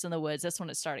sticks in the woods, that's when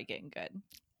it started getting good.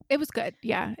 It was good.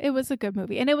 Yeah, it was a good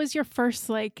movie. And it was your first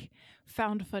like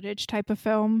found footage type of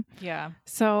film. Yeah.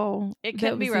 So It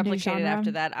couldn't be was a new replicated genre.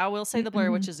 after that. I will say the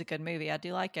Blair Witch is a good movie. I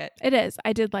do like it. It is.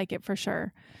 I did like it for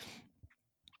sure.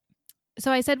 So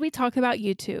I said we talked about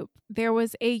YouTube. There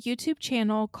was a YouTube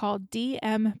channel called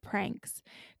DM Pranks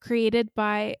created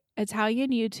by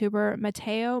Italian YouTuber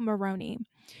Matteo Moroni.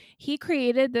 He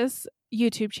created this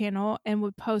YouTube channel and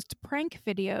would post prank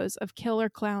videos of killer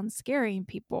clowns scaring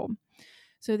people.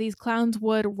 So these clowns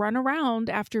would run around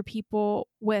after people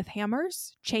with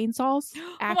hammers, chainsaws,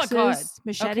 axes, oh my God.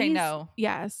 machetes. Okay, no.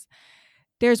 Yes.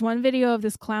 There's one video of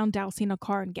this clown dousing a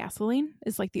car in gasoline.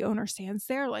 It's like the owner stands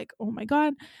there like, oh my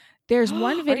God. There's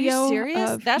one video. Are you serious?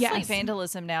 Of, That's yes. like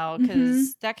vandalism now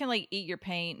because that can like eat your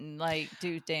paint and like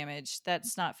do damage.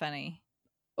 That's not funny.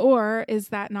 Or is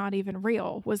that not even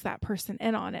real? Was that person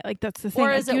in on it? Like, that's the thing.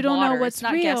 Or is like, it you don't water? know what's It's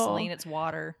not real. gasoline, it's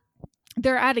water.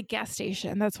 They're at a gas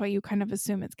station. That's why you kind of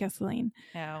assume it's gasoline.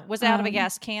 No. Was it out of a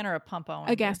gas can or a pump?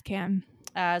 A gas can.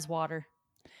 As water.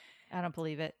 I don't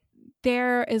believe it.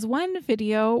 There is one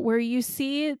video where you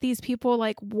see these people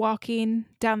like walking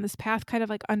down this path kind of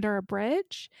like under a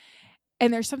bridge,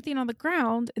 and there's something on the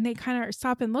ground, and they kind of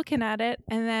stop and looking at it,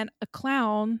 and then a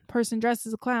person dressed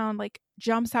as a clown like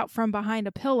jumps out from behind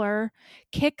a pillar,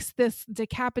 kicks this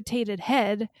decapitated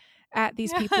head at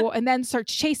these people, and then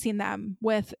starts chasing them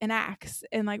with an axe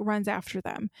and like runs after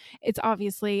them. It's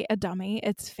obviously a dummy,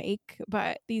 it's fake,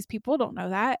 but these people don't know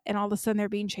that, and all of a sudden they're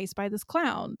being chased by this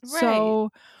clown. Right.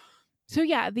 So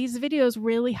yeah, these videos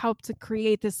really help to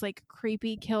create this like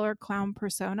creepy killer clown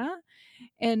persona,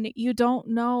 and you don't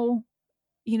know,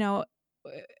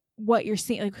 what you're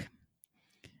seeing. Like,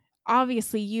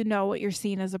 obviously you know what you're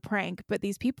seeing as a prank, but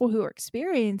these people who are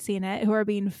experiencing it, who are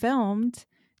being filmed,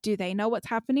 do they know what's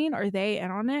happening? Are they in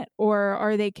on it? Or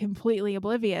are they completely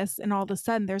oblivious, and all of a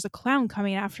sudden there's a clown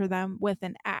coming after them with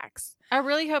an axe? I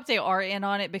really hope they are in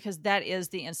on it, because that is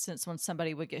the instance when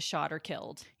somebody would get shot or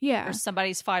killed. Yeah. Or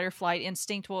somebody's fight or flight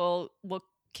instinct will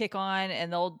kick on,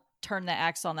 and they'll turn the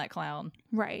axe on that clown.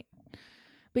 Right.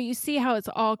 But you see how it's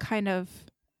all kind of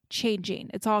changing.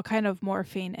 It's all kind of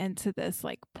morphing into this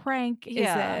like prank.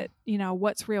 Yeah. Is it,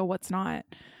 what's real, what's not?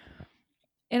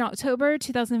 In October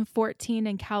 2014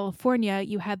 in California,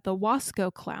 you had the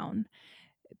Wasco clown.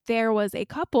 There was a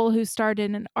couple who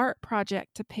started an art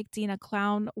project depicting a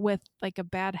clown with like a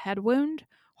bad head wound,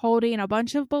 holding a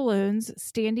bunch of balloons,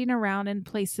 standing around in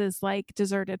places like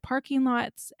deserted parking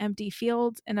lots, empty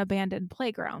fields, and abandoned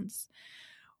playgrounds.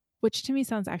 Which to me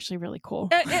sounds actually really cool.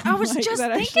 I was like, just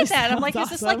thinking that. I'm like, is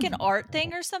this like an art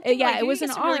thing or something? Yeah, like, it was an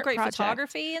some really art great project.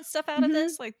 Photography and stuff out of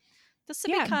this. Like, this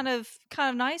would be kind of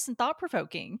nice and thought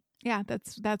provoking. Yeah,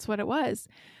 that's what it was.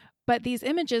 But these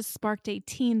images sparked a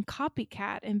teen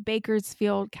copycat in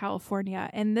Bakersfield,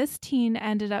 California, and this teen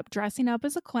ended up dressing up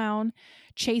as a clown,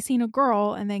 chasing a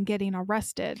girl, and then getting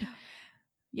arrested.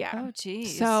 Yeah. Oh,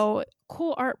 geez. So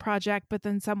cool art project, but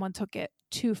then someone took it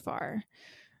too far.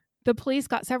 The police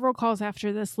got several calls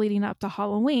after this leading up to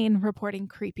Halloween reporting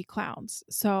creepy clowns.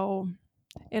 So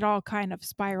it all kind of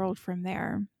spiraled from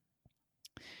there.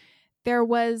 There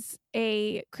was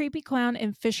a creepy clown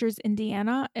in Fishers,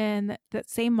 Indiana in that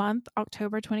same month,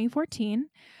 October 2014.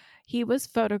 He was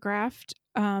photographed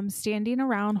standing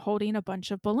around holding a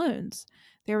bunch of balloons.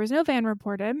 There was no van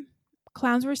reported.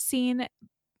 Clowns were seen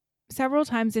several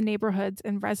times in neighborhoods,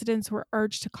 and residents were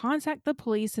urged to contact the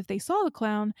police if they saw the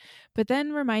clown, but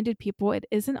then reminded people it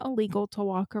isn't illegal to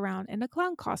walk around in a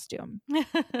clown costume.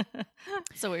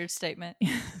 It's a weird statement.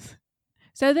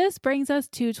 So this brings us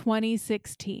to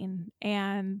 2016,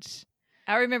 and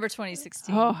I remember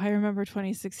 2016. Oh, I remember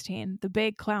 2016, the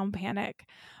big clown panic.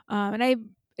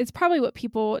 It's probably what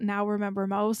people now remember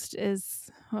most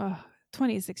is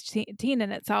 2016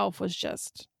 in itself was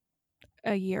just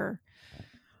a year.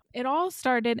 It all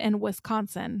started in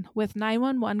Wisconsin with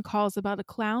 911 calls about a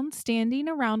clown standing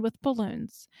around with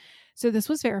balloons. So this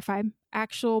was verified.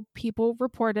 Actual people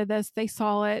reported this. They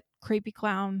saw it, creepy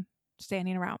clown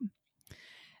standing around.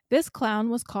 This clown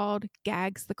was called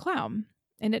Gags the Clown,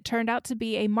 and it turned out to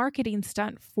be a marketing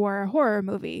stunt for a horror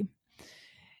movie.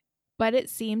 But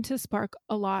it seemed to spark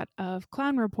a lot of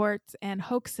clown reports and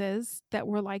hoaxes that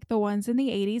were like the ones in the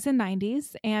 80s and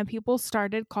 90s, and people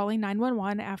started calling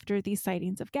 911 after these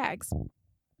sightings of Gags.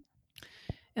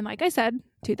 And like I said,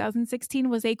 2016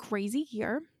 was a crazy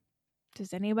year.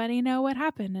 Does anybody know what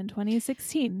happened in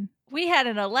 2016? We had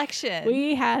an election.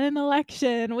 We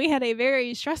had a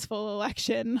very stressful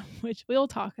election, which we'll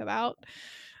talk about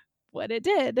what it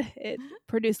did. It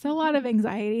produced a lot of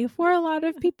anxiety for a lot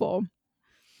of people.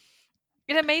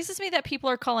 It amazes me that people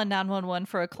are calling 911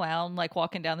 for a clown, like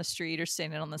walking down the street or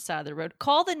standing on the side of the road.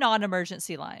 Call the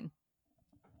non-emergency line.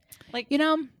 Like, I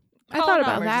thought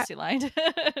about that. Line.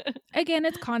 Again,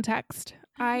 it's context.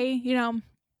 If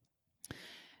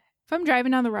I'm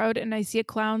driving down the road and I see a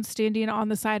clown standing on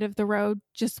the side of the road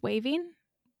just waving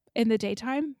in the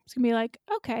daytime, it's going to be like,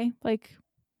 okay, like,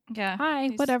 yeah, hi,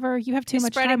 whatever. You have too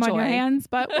much time on your hands,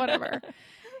 but whatever.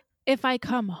 If I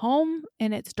come home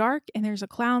and it's dark and there's a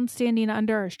clown standing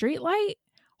under a street light,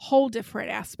 whole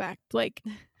different aspect, like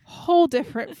whole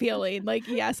different feeling. Like,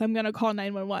 yes, I'm going to call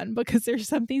 911 because there's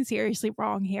something seriously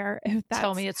wrong here. If that's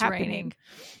Tell me it's happening. Raining.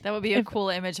 That would be a cool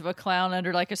image of a clown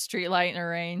under like a street light in the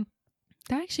rain.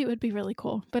 That actually would be really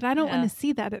cool, but I don't want to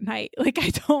see that at night. Like, I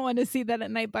don't want to see that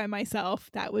at night by myself.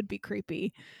 That would be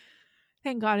creepy.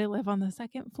 Thank God I live on the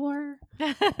second floor.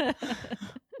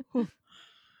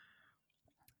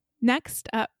 Next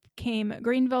up came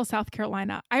Greenville, South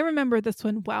Carolina. I remember this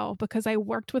one well because I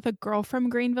worked with a girl from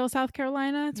Greenville, South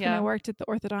Carolina. It's when I worked at the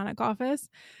orthodontic office.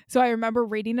 So I remember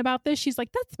reading about this. She's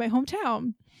like, that's my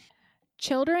hometown.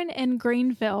 Children in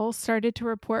Greenville started to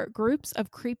report groups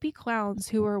of creepy clowns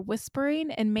who were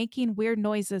whispering and making weird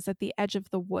noises at the edge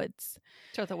of the woods.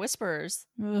 So the whisperers.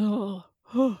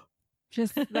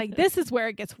 Just like, this is where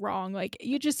it gets wrong. Like,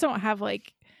 you just don't have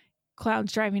like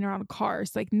clowns driving around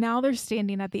cars. Like, now they're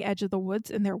standing at the edge of the woods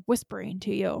and they're whispering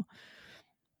to you.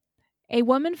 A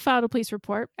woman filed a police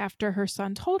report after her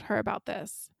son told her about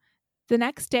this. The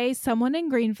next day, someone in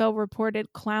Greenville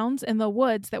reported clowns in the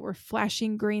woods that were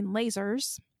flashing green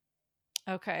lasers.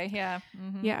 Okay, yeah.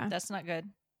 Mm-hmm. Yeah. That's not good.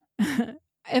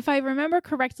 If I remember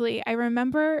correctly, I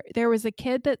remember there was a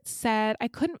kid that said, I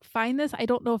couldn't find this. I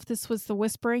don't know if this was the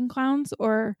whispering clowns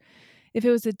or if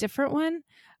it was a different one,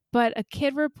 but a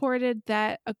kid reported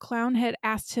that a clown had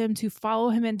asked him to follow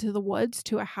him into the woods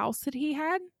to a house that he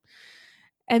had.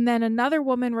 And then another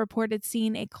woman reported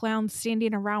seeing a clown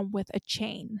standing around with a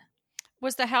chain.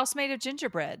 Was the house made of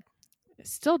gingerbread?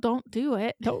 Still don't do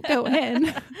it. Don't go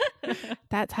in.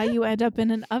 That's how you end up in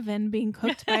an oven being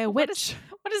cooked by a witch.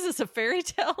 What is this, a fairy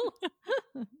tale?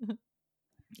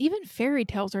 Even fairy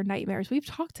tales are nightmares. We've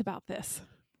talked about this.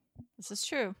 This is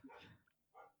true.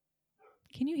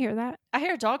 Can you hear that? I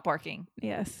hear a dog barking.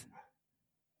 Yes.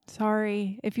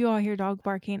 Sorry. If you all hear dog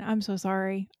barking, I'm so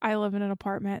sorry. I live in an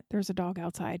apartment. There's a dog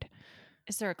outside.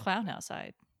 Is there a clown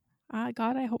outside?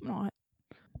 God, I hope not.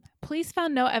 Police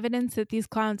found no evidence that these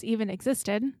clowns even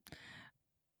existed,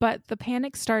 but the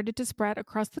panic started to spread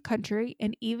across the country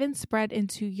and even spread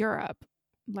into Europe.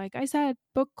 Like I said,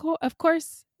 of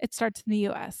course, it starts in the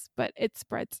U.S., but it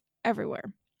spreads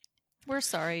everywhere. We're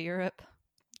sorry, Europe.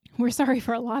 We're sorry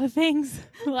for a lot of things,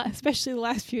 especially the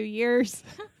last few years.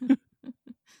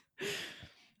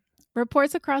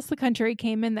 Reports across the country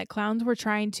came in that clowns were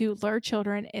trying to lure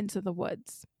children into the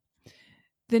woods.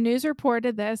 The news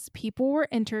reported this. People were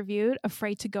interviewed,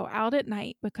 afraid to go out at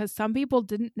night because some people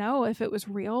didn't know if it was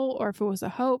real or if it was a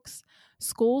hoax.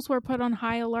 Schools were put on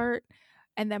high alert,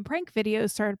 and then prank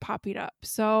videos started popping up.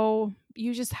 So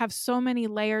you just have so many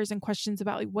layers and questions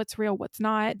about like, what's real, what's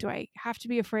not. Do I have to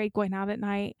be afraid going out at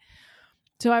night?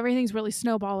 So everything's really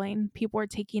snowballing. People are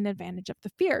taking advantage of the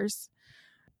fears.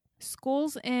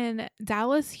 Schools in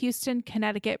Dallas, Houston,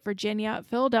 Connecticut, Virginia,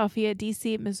 Philadelphia,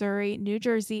 D.C., Missouri, New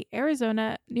Jersey,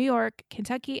 Arizona, New York,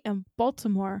 Kentucky, and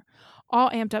Baltimore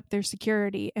all amped up their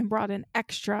security and brought an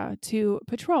extra to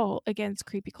patrol against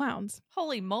creepy clowns.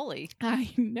 Holy moly.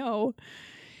 I know.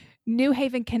 New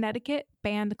Haven, Connecticut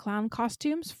banned clown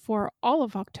costumes for all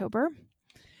of October.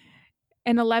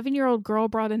 An 11-year-old girl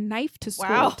brought a knife to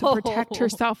school to protect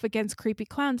herself against creepy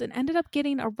clowns and ended up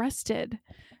getting arrested.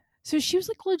 So she was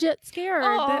like legit scared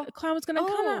that a clown was going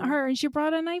to come at her, and she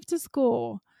brought a knife to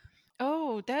school.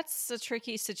 Oh, that's a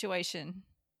tricky situation.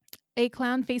 A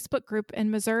clown Facebook group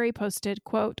in Missouri posted,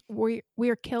 quote,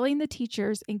 we're killing the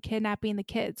teachers and kidnapping the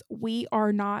kids. We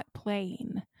are not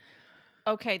playing.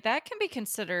 Okay, that can be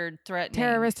considered threatening.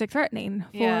 Terroristic threatening,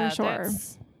 for sure.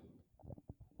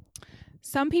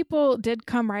 Some people did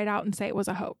come right out and say it was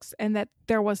a hoax and that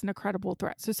there wasn't a credible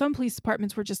threat. So some police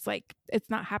departments were just like, it's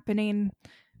not happening.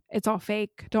 It's all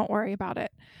fake. Don't worry about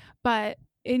it. But,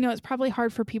 you know, it's probably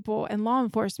hard for people in law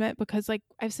enforcement because, like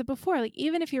I've said before, like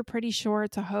even if you're pretty sure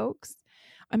it's a hoax,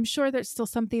 I'm sure there's still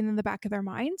something in the back of their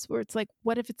minds where it's like,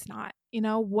 what if it's not? You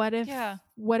know, what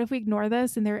if we ignore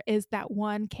this and there is that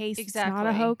one case it's not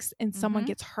a hoax and someone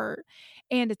gets hurt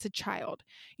and it's a child?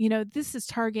 You know, this is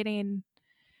targeting,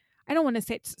 I don't want to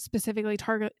say it's specifically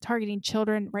targeting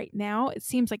children right now. It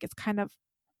seems like it's kind of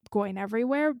going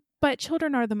everywhere. But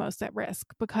children are the most at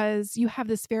risk because you have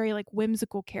this very like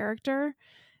whimsical character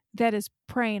that is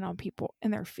preying on people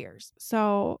and their fears.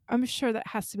 So I'm sure that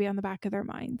has to be on the back of their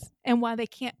minds and why they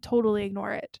can't totally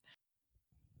ignore it.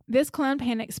 This clown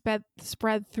panic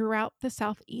spread throughout the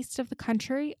southeast of the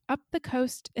country, up the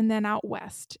coast, and then out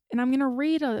west. And I'm going to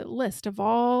read a list of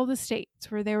all the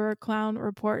states where there were clown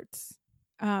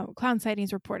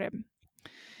sightings reported.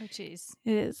 Oh, geez.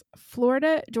 It is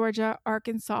Florida, Georgia,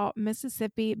 Arkansas,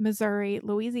 Mississippi, Missouri,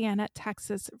 Louisiana,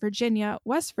 Texas, Virginia,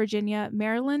 West Virginia,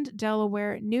 Maryland,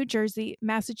 Delaware, New Jersey,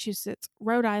 Massachusetts,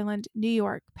 Rhode Island, New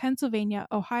York, Pennsylvania,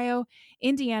 Ohio,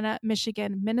 Indiana,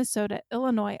 Michigan, Minnesota,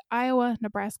 Illinois, Iowa,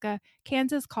 Nebraska,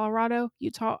 Kansas, Colorado,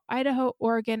 Utah, Idaho,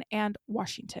 Oregon, and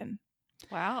Washington.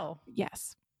 Wow.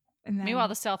 Yes. And then, meanwhile,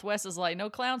 the Southwest is like,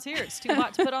 no clowns here. It's too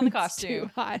hot to put on the costume.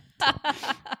 Too hot.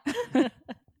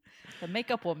 The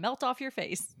makeup will melt off your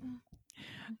face.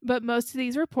 But most of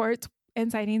these reports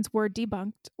and sightings were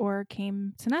debunked or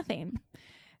came to nothing.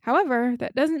 However,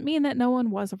 that doesn't mean that no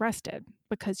one was arrested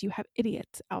because you have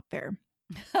idiots out there.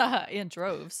 In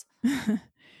droves.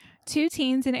 2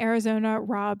 teens in Arizona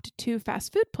robbed 2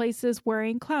 fast food places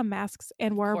wearing clown masks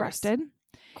and were arrested.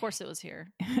 Of course it was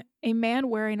here. A man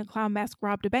wearing a clown mask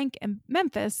robbed a bank in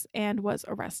Memphis and was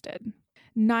arrested.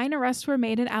 9 arrests were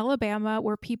made in Alabama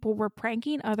where people were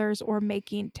pranking others or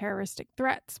making terroristic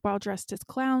threats while dressed as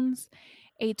clowns.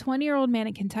 A 20-year-old man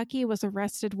in Kentucky was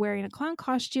arrested wearing a clown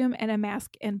costume and a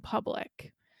mask in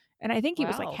public. And I think he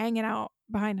was like hanging out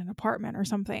behind an apartment or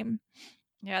something.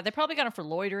 Yeah, they probably got him for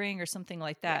loitering or something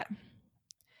like that. Yeah.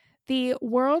 The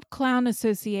World Clown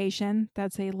Association,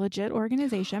 that's a legit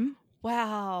organization.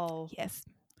 Wow. Yes.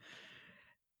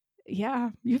 Yeah,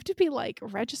 you have to be like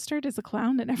registered as a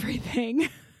clown and everything.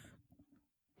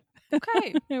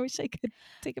 Okay. I wish I could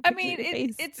take a picture of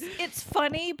your face. It's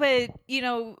funny, but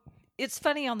it's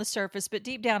funny on the surface, but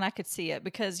deep down I could see it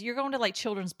because you're going to like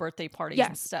children's birthday parties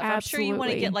and stuff. Absolutely. I'm sure you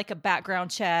want to get like a background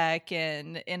check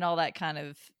and all that kind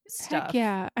of stuff. Heck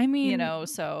yeah. I mean,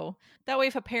 so that way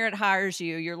if a parent hires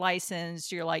you, you're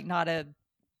licensed, you're like not a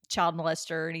child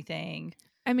molester or anything.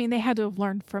 I mean, they had to have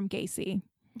learned from Gacy.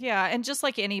 Yeah, and just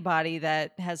like anybody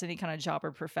that has any kind of job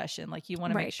or profession, like you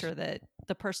want to make sure that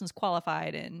the person's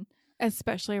qualified and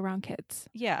especially around kids.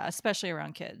 Yeah, especially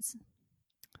around kids.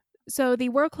 So the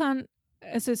World Clown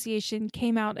Association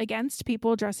came out against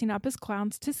people dressing up as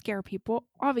clowns to scare people.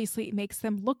 Obviously, it makes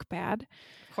them look bad.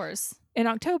 Of course. In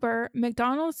October,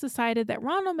 McDonald's decided that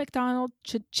Ronald McDonald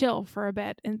should chill for a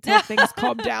bit until things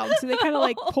calmed down. So they kind of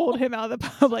like pulled him out of the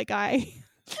public eye.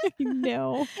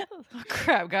 No. Oh,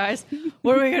 crap, guys.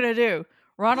 What are we going to do?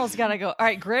 Ronald's got to go. All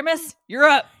right, Grimace, you're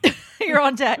up. You're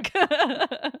on deck.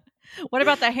 What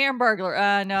about the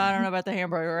Hamburglar? No, I don't know about the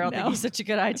Hamburger. I don't think he's such a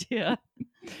good idea.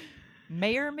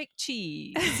 Mayor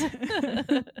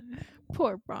McCheese.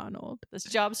 Poor Ronald. This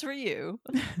job's for you.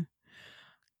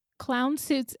 Clown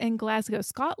suits in Glasgow,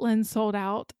 Scotland sold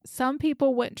out. Some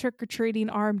people went trick-or-treating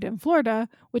armed in Florida,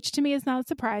 which to me is not a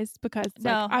surprise because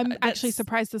I'm actually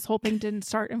surprised this whole thing didn't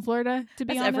start in Florida, to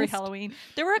be honest. Every Halloween.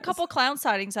 There were a couple clown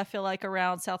sightings, I feel like,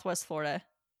 around Southwest Florida.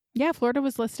 Yeah, Florida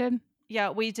was listed. Yeah,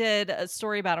 we did a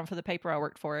story about them for the paper I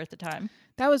worked for at the time.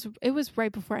 It was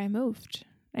right before I moved.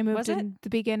 I moved in the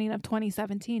beginning of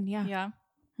 2017. Yeah. Yeah.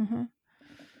 Mm-hmm.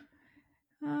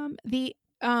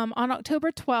 On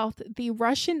October 12th, the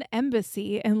Russian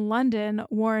embassy in London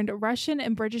warned Russian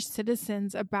and British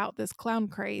citizens about this clown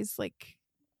craze. Like,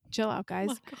 chill out, guys.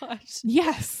 Oh my gosh.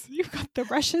 Yes, you've got the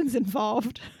Russians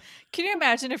involved. Can you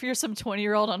imagine if you're some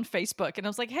 20-year-old on Facebook and I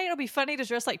was like, hey, it'll be funny to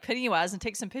dress like Pennywise and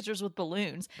take some pictures with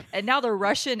balloons. And now the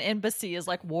Russian embassy is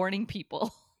like warning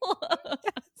people.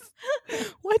 Yes.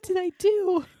 What did I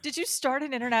do? Did you start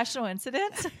an international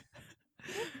incident?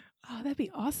 Oh, that'd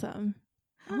be awesome.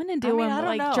 I'm going to do one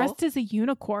like dressed as a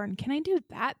unicorn. Can I do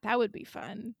that? That would be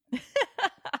fun.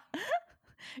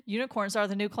 Unicorns are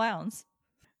the new clowns.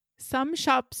 Some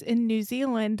shops in New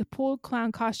Zealand pulled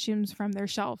clown costumes from their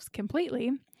shelves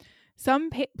completely. Some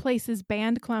places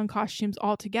banned clown costumes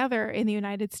altogether in the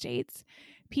United States.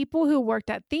 People who worked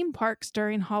at theme parks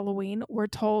during Halloween were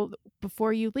told,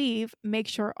 before you leave, make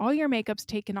sure all your makeup's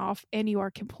taken off and you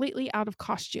are completely out of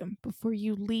costume before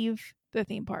you leave the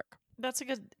theme park. That's a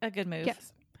good move.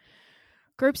 Yes.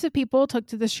 Groups of people took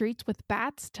to the streets with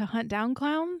bats to hunt down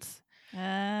clowns.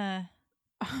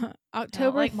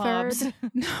 October 3rd.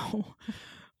 No.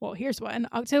 Well, here's one.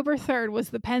 October 3rd was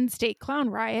the Penn State Clown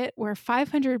Riot, where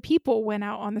 500 people went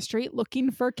out on the street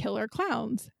looking for killer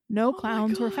clowns. No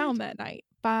clowns were found that night.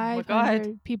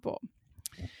 500 people.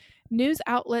 News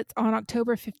outlets on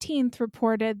October 15th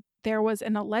reported there was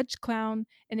an alleged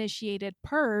clown-initiated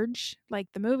purge, like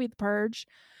the movie The Purge,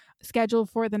 scheduled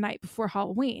for the night before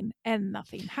Halloween, and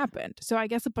nothing happened. So I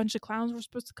guess a bunch of clowns were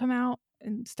supposed to come out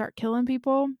and start killing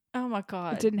people. Oh my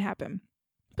God. It didn't happen.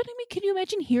 But I mean, can you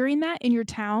imagine hearing that in your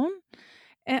town?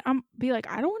 And be like,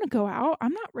 I don't want to go out.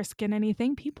 I'm not risking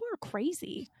anything. People are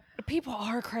crazy. People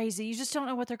are crazy. You just don't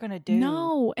know what they're going to do.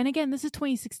 No. And again, this is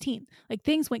 2016. Like,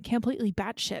 things went completely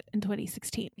batshit in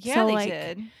 2016. Yeah, so, they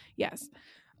did. Yes.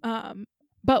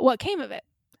 But what came of it?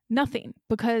 Nothing.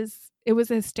 Because it was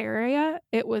hysteria.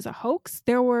 It was a hoax.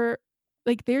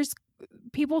 There's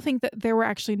people think that there were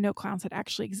actually no clowns that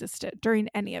actually existed during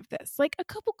any of this. Like, a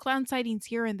couple clown sightings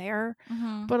here and there.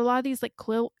 Mm-hmm. But a lot of these, like,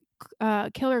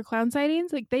 killer clown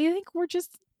sightings, like, they think were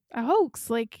just a hoax.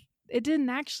 Like, it didn't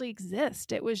actually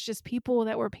exist. It was just people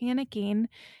that were panicking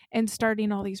and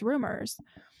starting all these rumors.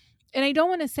 And I don't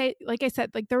want to say, like I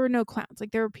said, like there were no clowns.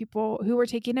 Like there were people who were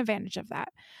taking advantage of that.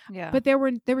 Yeah. But there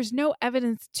was no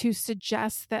evidence to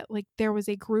suggest that like there was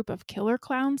a group of killer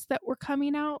clowns that were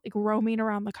coming out, like roaming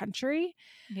around the country.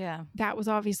 Yeah. That was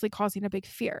obviously causing a big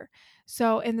fear.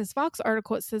 So in this Vox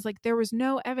article, it says like there was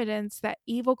no evidence that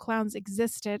evil clowns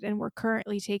existed and were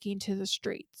currently taking to the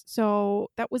streets. So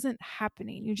that wasn't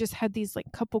happening. You just had these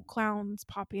like couple clowns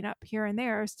popping up here and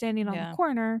there, standing on the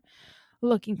corner,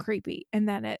 looking creepy. And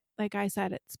then it, like I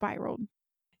said, it spiraled.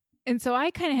 And so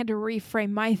I kind of had to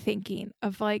reframe my thinking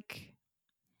of like,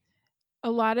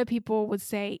 a lot of people would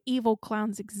say evil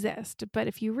clowns exist, but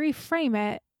if you reframe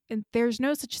it, and there's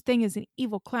no such thing as an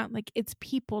evil clown, like it's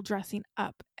people dressing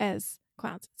up as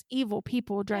clowns. It's evil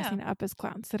people dressing up as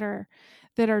clowns that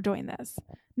are doing this.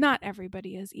 Not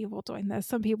everybody is evil doing this.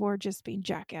 Some people are just being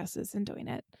jackasses and doing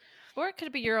it. Or it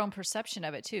could be your own perception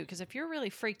of it too, because if you're really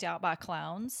freaked out by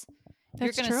clowns,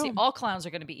 That's you're going to see all clowns are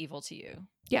going to be evil to you.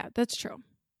 Yeah, that's true.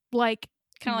 Like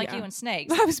kind of like you and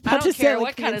snakes. I don't care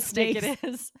what kind of snake it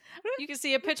is. You can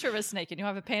see a picture of a snake and you'll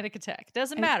have a panic attack. It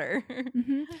doesn't matter.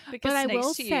 Because but snakes I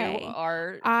will to say, you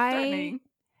are threatening.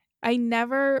 I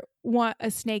never want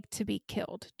a snake to be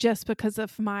killed just because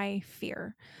of my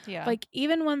fear. Yeah. Like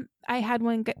even when I had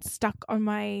one get stuck on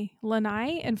my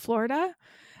lanai in Florida,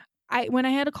 when I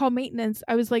had to call maintenance,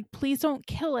 I was like, please don't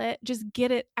kill it. Just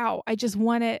get it out. I just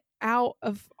want it out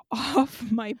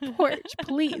off my porch.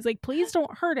 Please. Like, please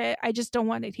don't hurt it. I just don't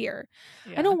want it here.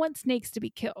 Yeah. I don't want snakes to be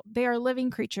killed. They are living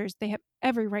creatures. They have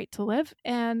every right to live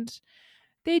and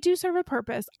they do serve a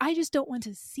purpose. I just don't want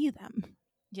to see them.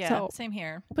 Yeah, so, same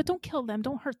here. But don't kill them.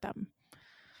 Don't hurt them.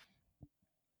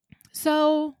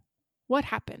 So what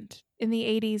happened in the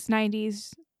 80s,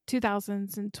 90s,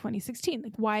 2000s, and 2016?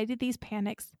 Like, why did these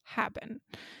panics happen?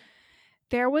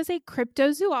 There was a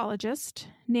cryptozoologist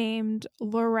named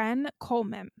Loren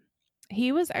Coleman.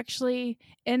 He was actually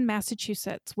in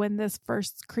Massachusetts when this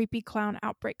first creepy clown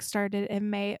outbreak started in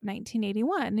May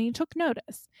 1981, and he took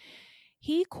notice.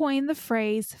 He coined the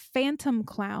phrase phantom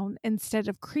clown instead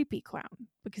of creepy clown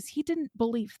because he didn't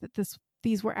believe that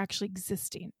these were actually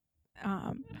existing.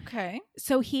 Okay.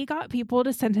 So he got people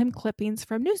to send him clippings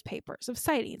from newspapers of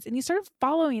sightings, and he started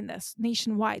following this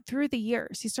nationwide through the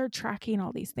years. He started tracking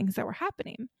all these things that were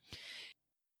happening.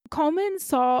 Coleman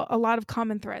saw a lot of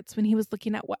common threads when he was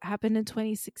looking at what happened in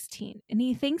 2016, and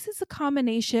he thinks it's a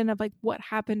combination of like what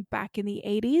happened back in the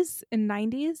 80s and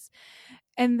 90s,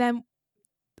 and then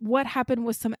what happened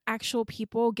with some actual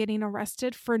people getting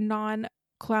arrested for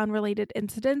non-clown related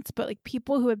incidents, but like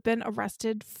people who have been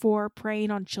arrested for preying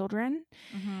on children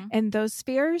and those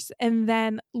spheres, and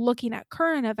then looking at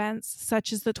current events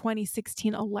such as the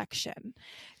 2016 election,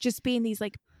 just being these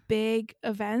like big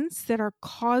events that are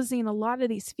causing a lot of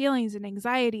these feelings and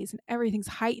anxieties and everything's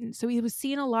heightened. So he was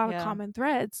seeing a lot of common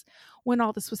threads when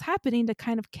all this was happening to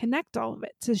kind of connect all of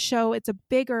it to show it's a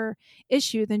bigger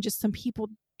issue than just some people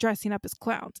dressing up as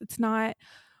clowns. It's not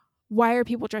why are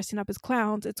people dressing up as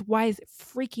clowns, it's why is it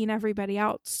freaking everybody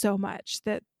out so much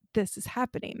that this is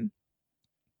happening.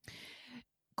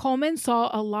 Coleman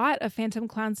saw a lot of phantom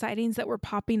clown sightings that were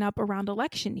popping up around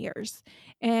election years,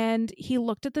 and he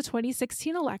looked at the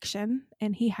 2016 election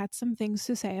and he had some things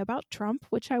to say about Trump,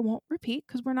 which I won't repeat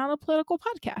because we're not a political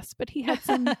podcast, but he had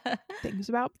some things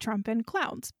about Trump and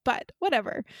clowns, but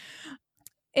whatever.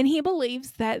 And he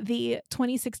believes that the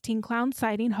 2016 clown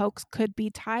sighting hoax could be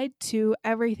tied to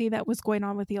everything that was going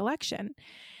on with the election.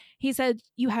 He said,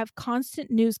 you have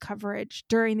constant news coverage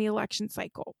during the election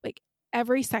cycle. Like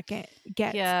every second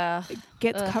gets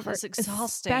covered. It's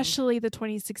exhausting. Especially the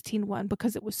 2016 one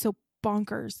because it was so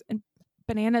bonkers and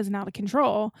bananas and out of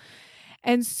control.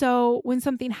 And so when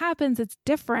something happens, it's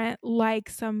different, like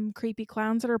some creepy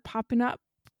clowns that are popping up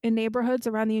in neighborhoods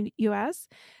around the U.S.,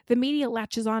 the media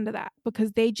latches onto that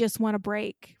because they just want to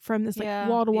break from this like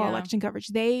wall-to-wall election coverage.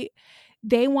 They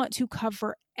want to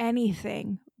cover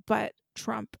anything but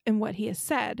Trump and what he has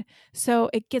said.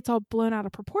 So it gets all blown out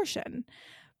of proportion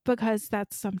because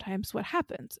that's sometimes what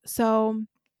happens. So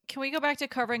can we go back to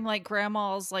covering like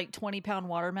grandma's like 20-pound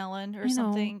watermelon or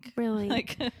something? Really,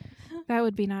 like that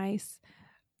would be nice.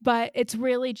 But it's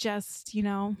really just,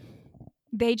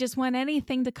 they just want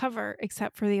anything to cover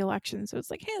except for the election. So it's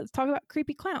like, hey, let's talk about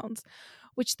creepy clowns,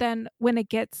 which then when it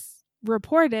gets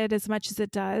reported as much as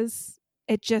it does,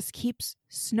 it just keeps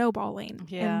snowballing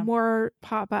and more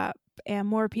pop up and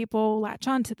more people latch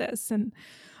onto this. And,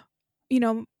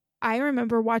 I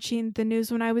remember watching the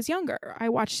news when I was younger. I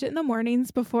watched it in the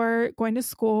mornings before going to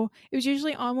school. It was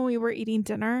usually on when we were eating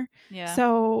dinner. Yeah.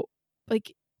 So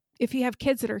like if you have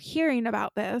kids that are hearing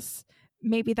about this,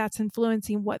 maybe that's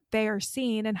influencing what they are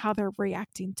seeing and how they're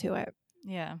reacting to it.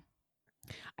 Yeah.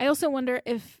 I also wonder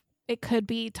if it could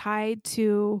be tied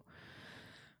to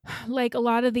like a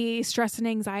lot of the stress and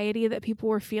anxiety that people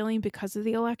were feeling because of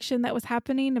the election that was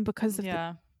happening and because of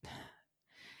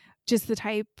just the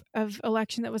type of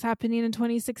election that was happening in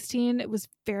 2016. It was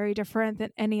very different than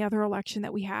any other election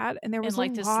that we had. And there was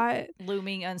like a lot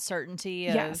looming uncertainty.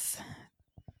 Yes.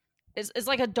 It's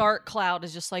like a dark cloud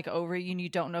is just like over you and you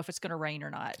don't know if it's going to rain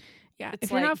or not. Yeah. It's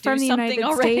if you're like, not from the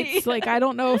United States, like, I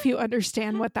don't know if you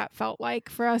understand what that felt like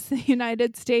for us in the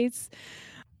United States.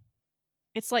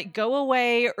 It's like, go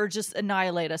away or just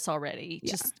annihilate us already.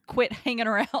 Yeah. Just quit hanging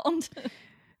around.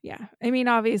 Yeah. I mean,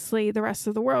 obviously, the rest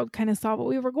of the world kind of saw what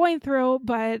we were going through,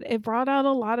 but it brought out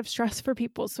a lot of stress for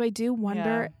people. So I do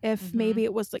wonder if maybe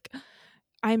it was like,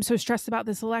 I'm so stressed about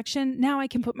this election. Now I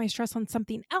can put my stress on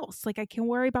something else. Like I can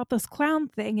worry about this clown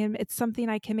thing and it's something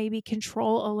I can maybe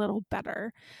control a little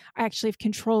better. I actually have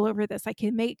control over this. I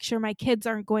can make sure my kids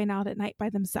aren't going out at night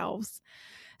by themselves.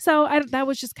 So that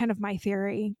was just kind of my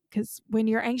theory, because when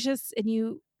you're anxious and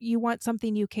you want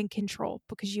something you can control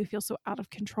because you feel so out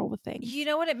of control with things. You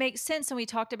know what? It makes sense. And we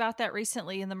talked about that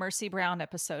recently in the Mercy Brown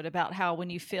episode about how when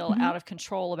you feel out of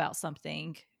control about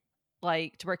something,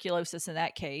 like tuberculosis in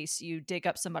that case, you dig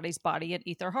up somebody's body and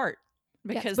eat their heart.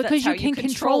 Because that's how you can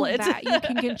control it. That. You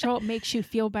can control it. Makes you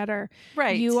feel better.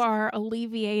 Right. You are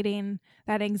alleviating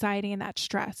that anxiety and that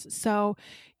stress. So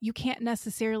you can't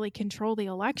necessarily control the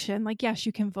election. Like, yes,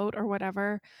 you can vote or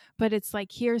whatever, but it's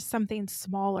like, here's something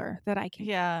smaller that I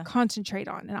can concentrate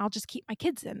on, and I'll just keep my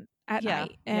kids in at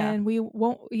night, and we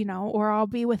won't, or I'll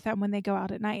be with them when they go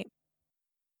out at night.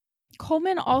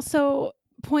 Coleman also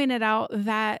pointed out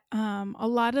that a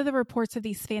lot of the reports of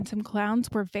these phantom clowns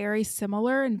were very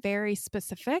similar and very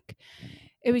specific.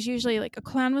 It was usually like a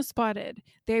clown was spotted.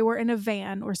 They were in a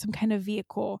van or some kind of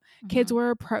vehicle. Kids were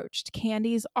approached.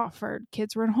 Candies offered.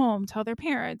 Kids were at home. Tell their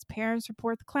parents. Parents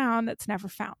report the clown that's never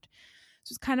found.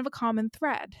 So it's kind of a common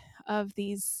thread of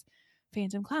these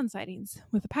phantom clown sightings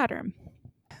with a pattern.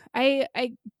 I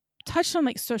touched on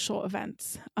like social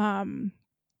events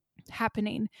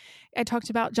happening. I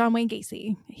talked about John Wayne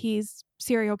Gacy. He's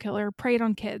serial killer, preyed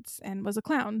on kids, and was a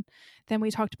clown. Then we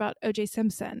talked about O.J.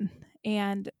 Simpson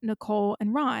and Nicole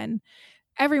and Ron.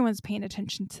 Everyone's paying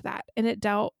attention to that. And it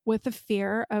dealt with the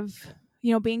fear of,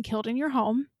 being killed in your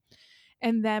home,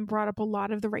 and then brought up a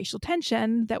lot of the racial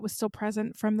tension that was still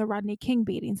present from the Rodney King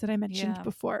beatings that I mentioned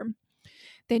before.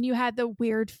 Then you had the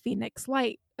weird Phoenix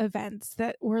Light events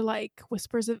that were like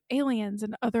whispers of aliens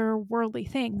and other worldly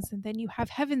things. And then you have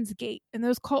Heaven's Gate and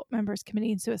those cult members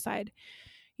committing suicide.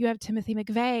 You have Timothy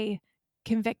McVeigh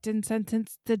convicted and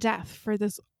sentenced to death for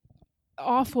this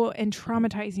awful and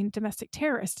traumatizing domestic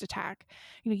terrorist attack.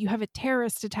 You have a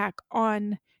terrorist attack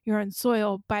on your own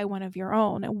soil by one of your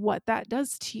own, and what that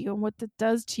does to you and what that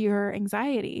does to your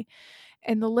anxiety.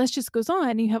 And the list just goes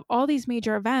on. You have all these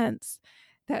major events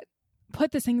that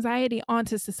put this anxiety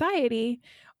onto society,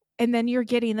 and then you're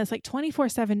getting this like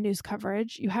 24/7 news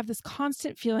coverage. You have this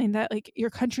constant feeling that like your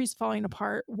country's falling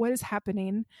apart. What is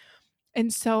happening?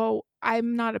 And so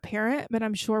I'm not a parent, but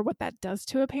I'm sure what that does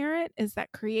to a parent is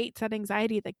that creates that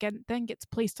anxiety that then gets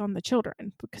placed on the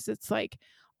children, because it's like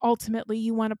ultimately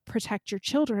you want to protect your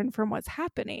children from what's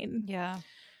happening. Yeah.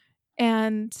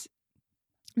 And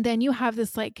then you have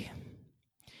this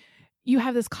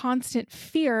constant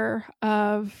fear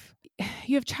of,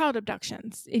 you have child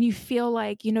abductions, and you feel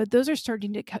like, those are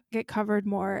starting to get covered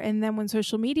more. And then when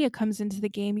social media comes into the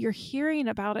game, you're hearing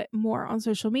about it more on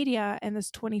social media and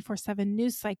this 24/7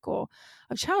 news cycle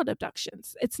of child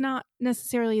abductions. It's not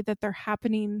necessarily that they're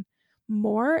happening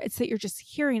more. It's that you're just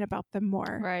hearing about them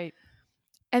more. Right.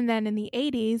 And then in the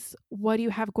 80s, what do you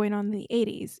have going on in the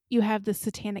 80s? You have the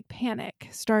satanic panic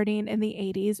starting in the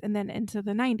 80s and then into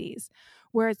the 90s,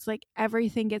 where it's like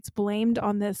everything gets blamed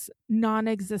on this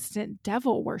non-existent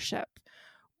devil worship.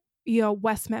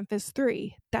 West Memphis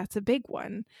 3, that's a big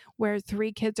one, where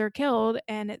 3 kids are killed,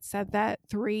 and it said that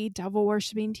 3 devil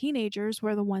worshiping teenagers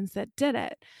were the ones that did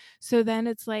it. So then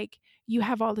it's like you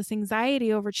have all this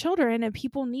anxiety over children, and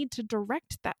people need to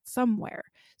direct that somewhere.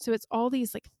 So it's all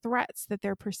these like threats that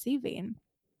they're perceiving.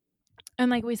 And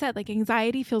like we said, like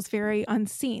anxiety feels very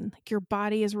unseen. Like your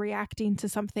body is reacting to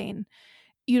something.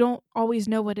 You don't always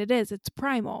know what it is. It's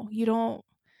primal.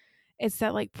 It's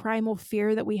that like primal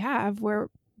fear that we have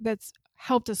that's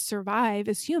helped us survive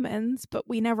as humans, but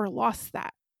we never lost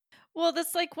that. Well,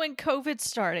 that's like when COVID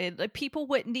started. Like people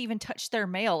wouldn't even touch their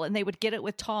mail, and they would get it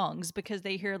with tongs because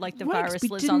they hear like the virus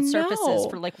lives on surfaces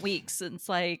for like weeks. And it's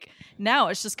like now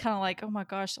it's just kind of like, oh my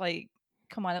gosh, like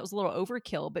come on, that was a little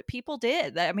overkill. But people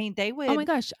did. I mean, they would. Oh my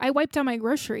gosh, I wiped down my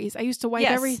groceries. I used to wipe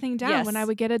Yes, everything down when I yes.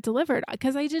 would get it delivered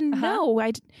because I didn't know.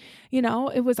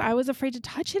 I was afraid to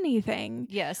touch anything.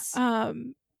 Yes.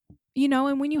 And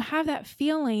when you have that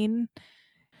feeling,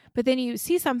 but then you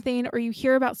see something or you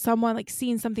hear about someone like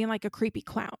seeing something like a creepy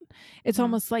clown, it's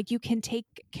almost like you can take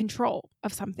control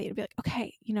of something and be like,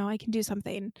 okay, I can do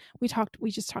something. We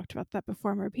just talked about that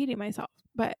before. I'm repeating myself,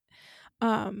 but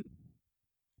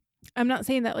I'm not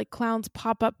saying that like clowns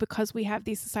pop up because we have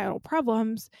these societal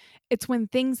problems. It's when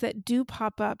things that do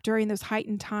pop up during those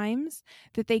heightened times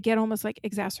that they get almost like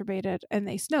exacerbated and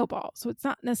they snowball. So it's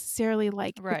not necessarily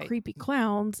like the creepy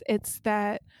clowns. It's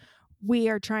that we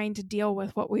are trying to deal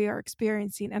with what we are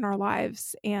experiencing in our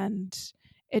lives, and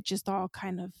it just all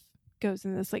kind of goes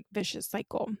in this like vicious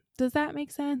cycle. Does that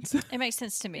make sense? It makes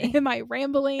sense to me. Am I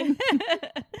rambling?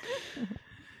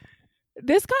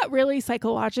 This got really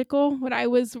psychological when I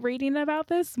was reading about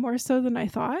this, more so than I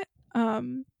thought.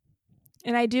 And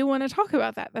I do want to talk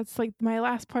about that. That's like my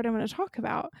last part I want to talk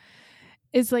about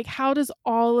is like, how does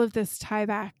all of this tie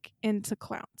back into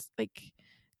clowns? Like,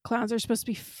 clowns are supposed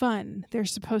to be fun. They're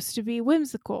supposed to be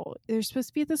whimsical. They're supposed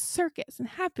to be at the circus and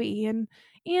happy and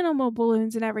animal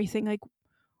balloons and everything. Like,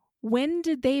 when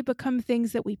did they become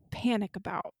things that we panic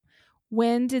about?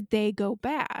 When did they go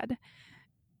bad?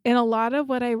 And a lot of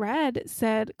what I read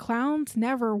said clowns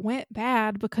never went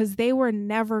bad because they were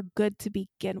never good to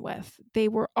begin with. They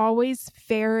were always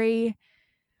there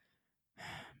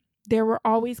were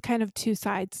always kind of two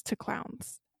sides to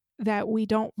clowns that we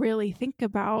don't really think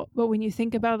about. But when you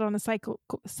think about it on a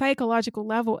psychological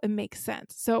level, it makes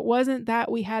sense. So it wasn't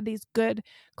that we had these good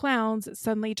clowns that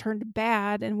suddenly turned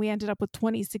bad and we ended up with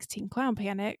 2016 clown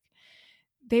panic.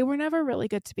 They were never really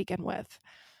good to begin with.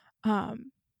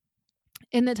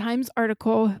 In the Times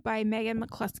article by Megan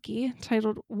McCluskey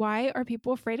titled, "Why Are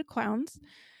People Afraid of Clowns?"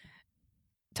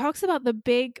 talks about the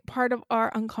big part of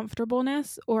our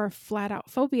uncomfortableness or flat out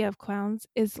phobia of clowns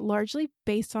is largely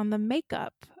based on the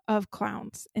makeup of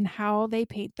clowns and how they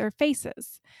paint their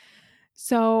faces.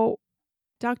 So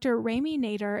Dr. Rami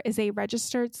Nader is a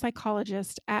registered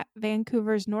psychologist at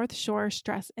Vancouver's North Shore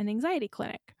Stress and Anxiety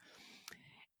Clinic.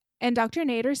 And Dr.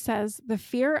 Nader says the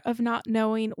fear of not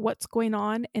knowing what's going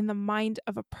on in the mind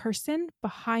of a person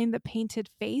behind the painted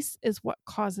face is what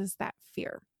causes that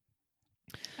fear.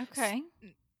 Okay.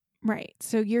 Right.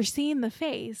 So you're seeing the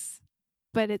face,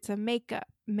 but it's a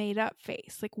made up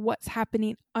face. Like what's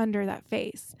happening under that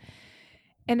face.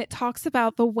 And it talks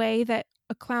about the way that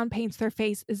a clown paints their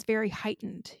face is very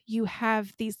heightened. You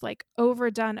have these like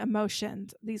overdone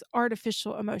emotions, these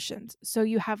artificial emotions. So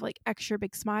you have like extra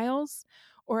big smiles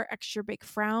or extra big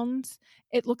frowns.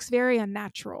 It looks very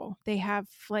unnatural. They have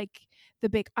like the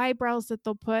big eyebrows that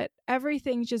they'll put.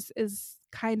 Everything just is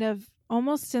kind of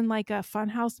almost in like a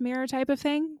funhouse mirror type of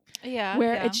thing. Yeah.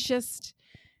 Where it's just,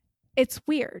 it's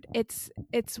weird. It's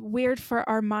weird for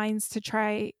our minds to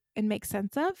try and make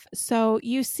sense of. So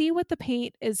you see what the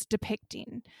paint is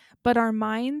depicting, but our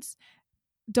minds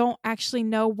don't actually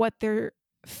know what they're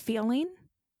feeling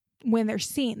when they're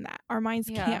seeing that. Our minds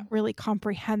can't really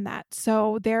comprehend that.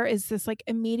 So there is this like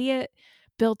immediate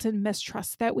built-in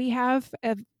mistrust that we have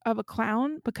of a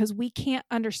clown because we can't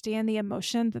understand the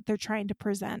emotion that they're trying to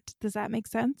present. Does that make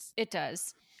sense? It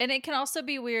does. And it can also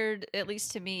be weird, at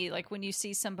least to me, like when you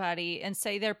see somebody and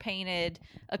say they're painted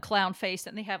a clown face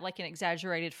and they have like an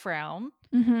exaggerated frown,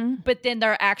 but then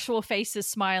their actual face is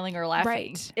smiling or laughing.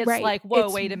 Right. It's like, whoa,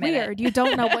 it's wait a minute. Weird. You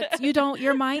don't know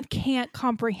your mind can't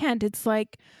comprehend. It's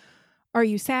like, are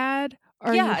you sad?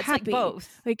 Are you happy? It's like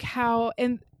both. Like how,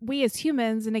 and we as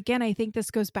humans, and again, I think this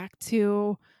goes back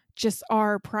to just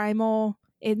our primal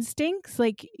instincts.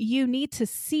 Like you need to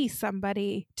see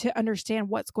somebody to understand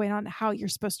what's going on, how you're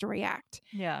supposed to react.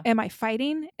 Yeah. Am I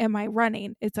fighting? Am I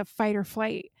running? It's a fight or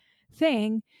flight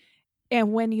thing.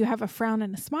 And when you have a frown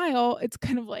and a smile, it's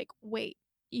kind of like, wait,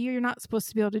 you're not supposed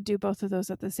to be able to do both of those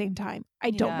at the same time. I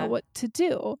don't know what to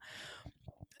do.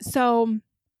 So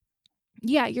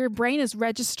yeah, your brain is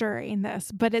registering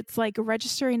this, but it's like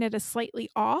registering it as slightly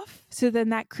off. So then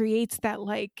that creates that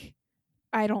like,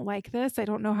 I don't like this. I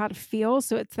don't know how to feel.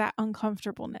 So it's that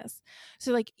uncomfortableness.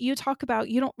 So like you talk about,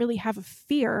 you don't really have a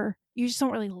fear. You just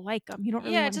don't really like them. You don't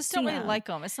really want to see don't really them. like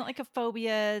them. It's not like a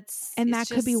phobia. And that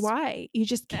could be why. You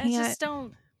just can't. I just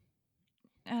don't.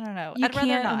 I don't know. You I'd rather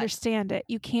can't not understand it.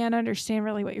 You can't understand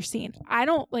really what you're seeing. I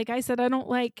don't, like I said, I don't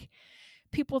like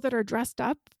people that are dressed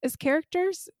up as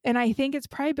characters. And I think it's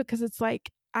probably because it's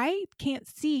like, I can't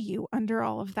see you under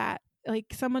all of that. Like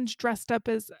someone's dressed up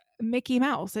as Mickey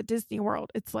Mouse at Disney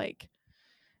World. It's like,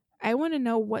 I want to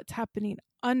know what's happening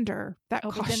under that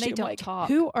costume. But then they don't like, talk.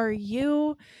 Who are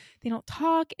you? They don't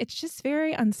talk. It's just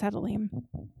very unsettling.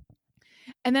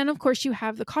 And then, of course, you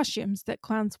have the costumes that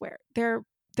clowns wear. They're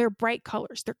bright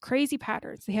colors. They're crazy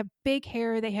patterns. They have big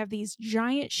hair. They have these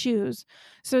giant shoes.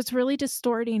 So it's really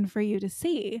distorting for you to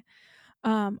see.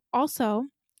 Also,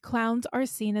 clowns are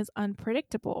seen as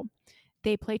unpredictable.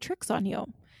 They play tricks on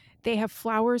you. They have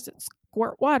flowers that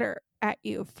squirt water at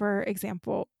you, for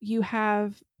example. You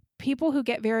have people who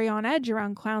get very on edge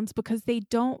around clowns because they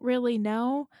don't really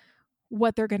know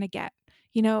what they're going to get.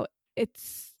 You know,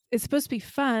 it's supposed to be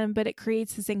fun, but it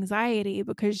creates this anxiety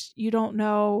because you don't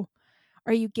know,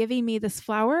 are you giving me this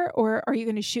flower or are you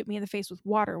going to shoot me in the face with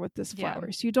water with this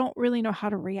flower? So you don't really know how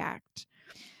to react.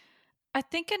 I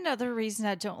think another reason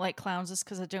I don't like clowns is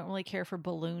because I don't really care for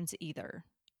balloons either.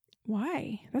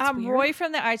 Why? I'm weird. Roy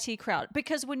from the IT crowd,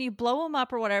 because when you blow them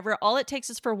up or whatever, all it takes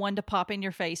is for one to pop in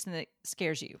your face and it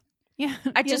scares you. Yeah.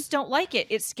 I just don't like it.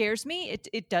 It scares me.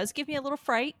 It does give me a little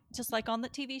fright, just like on the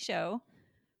TV show.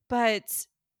 But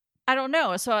I don't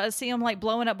know. So I see them like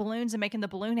blowing up balloons and making the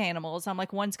balloon animals. I'm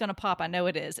like, one's going to pop. I know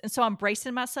it is. And so I'm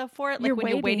bracing myself for it. Like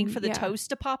you're waiting for the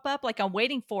toast to pop up. Like I'm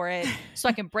waiting for it so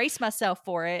I can brace myself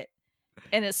for it.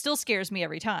 And it still scares me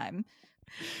every time.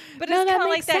 But it's kind of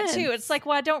like sense. That too. It's like,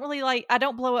 well, I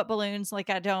don't blow up balloons. Like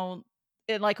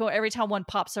every time one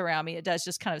pops around me, it does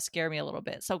just kind of scare me a little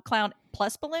bit. So clown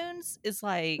plus balloons is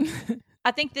like,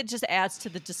 I think that just adds to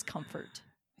the discomfort.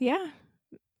 Yeah,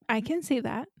 I can see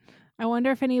that. I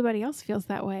wonder if anybody else feels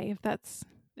that way, if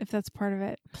that's part of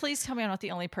it. Please tell me I'm not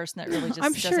the only person that really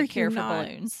just doesn't care for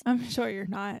balloons. I'm sure you're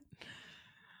not.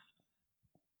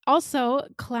 Also,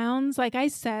 clowns, like I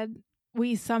said,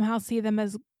 we somehow see them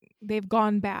as they've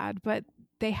gone bad, but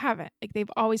they haven't. Like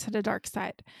they've always had a dark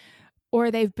side,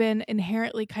 or they've been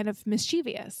inherently kind of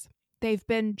mischievous. They've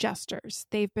been jesters.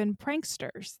 They've been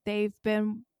pranksters. They've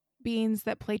been beings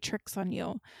that play tricks on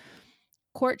you.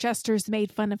 Court jesters made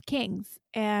fun of kings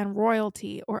and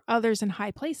royalty or others in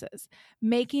high places,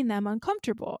 making them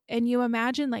uncomfortable. And you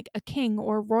imagine like a king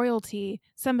or royalty,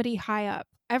 somebody high up,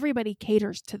 everybody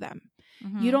caters to them.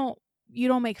 Mm-hmm. You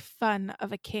don't make fun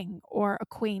of a king or a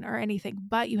queen or anything,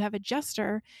 but you have a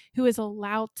jester who is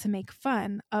allowed to make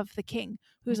fun of the king,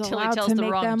 who's allowed to make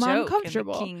them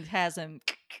uncomfortable. And the king has him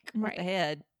right the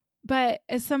head. But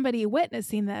as somebody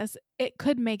witnessing this, it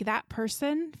could make that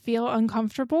person feel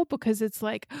uncomfortable because it's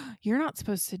like, oh, you're not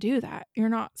supposed to do that. You're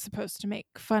not supposed to make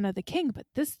fun of the king, but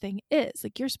this thing is.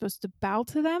 Like, you're supposed to bow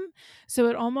to them. So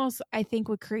it almost, I think,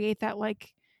 would create that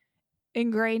like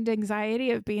ingrained anxiety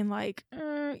of being like,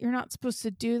 you're not supposed to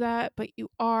do that, but you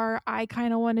are. I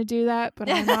kind of want to do that, but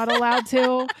I'm not allowed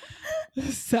to.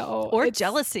 Or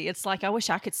jealousy. It's like, I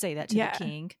wish I could say that to the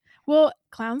king. Well,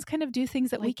 clowns kind of do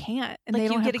things that we can't, and they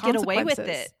don't have consequences. You get to get away with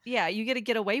it. Yeah, you get to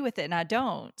get away with it, and I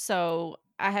don't. So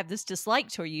I have this dislike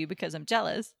to you because I'm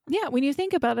jealous. Yeah, when you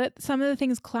think about it, some of the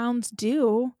things clowns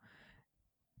do,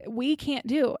 we can't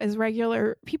do as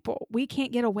regular people. We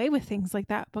can't get away with things like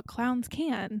that, but clowns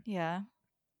can. Yeah.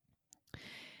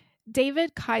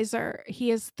 David Kaiser,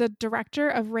 he is the director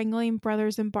of Ringling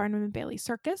Brothers and Barnum and Bailey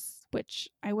Circus, which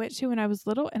I went to when I was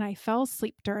little, and I fell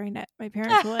asleep during it. My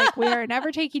parents were like, we are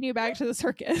never taking you back to the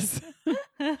circus.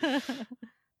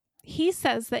 He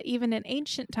says that even in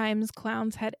ancient times,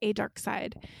 clowns had a dark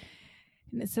side.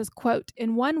 And it says, quote,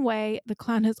 in one way, the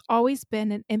clown has always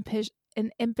been an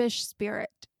impish spirit.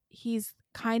 He's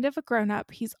kind of a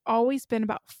grown-up. He's always been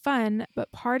about fun,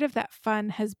 but part of that fun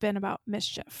has been about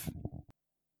mischief.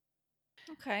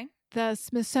 Okay. The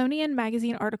Smithsonian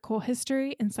Magazine article,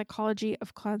 History and Psychology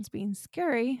of Clowns Being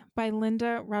Scary by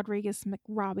Linda Rodriguez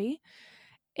McRobbie,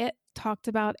 it talked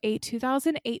about a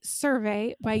 2008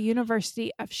 survey by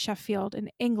University of Sheffield in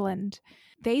England.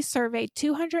 They surveyed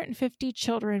 250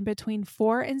 children between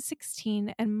 4 and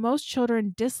 16, and most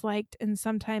children disliked and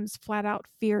sometimes flat out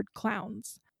feared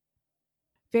clowns.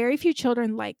 Very few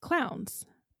children like clowns.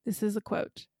 This is a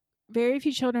quote. Very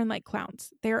few children like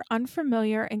clowns. They are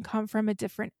unfamiliar and come from a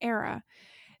different era.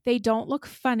 They don't look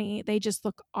funny. They just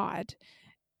look odd.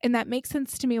 And that makes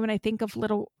sense to me when I think of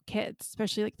little kids,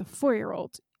 especially like the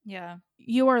 4-year-old. Yeah.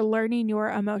 You are learning your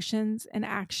emotions and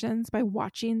actions by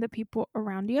watching the people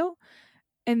around you.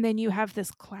 And then you have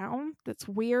this clown that's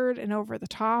weird and over the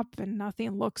top and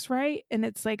nothing looks right. And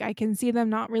it's like, I can see them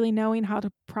not really knowing how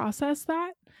to process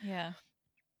that. Yeah.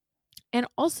 And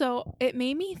also, it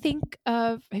made me think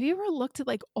of, have you ever looked at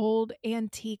like old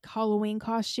antique Halloween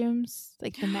costumes?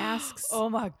 Like the masks? Oh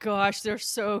my gosh, they're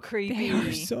so creepy.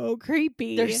 They're so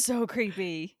creepy. They're so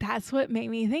creepy. That's what made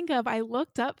me think of. I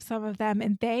looked up some of them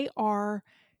and they are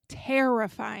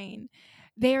terrifying.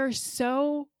 They are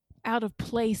so out of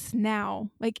place now,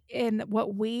 like in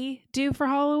what we do for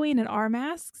Halloween and our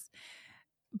masks.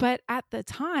 But at the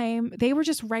time, they were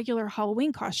just regular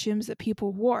Halloween costumes that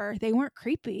people wore. They weren't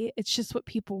creepy. It's just what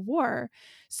people wore.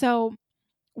 So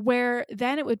where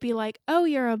then it would be like, oh,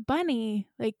 you're a bunny.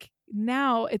 Like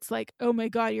now it's like, oh my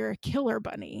God, you're a killer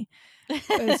bunny,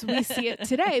 as we see it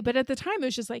today. But at the time, it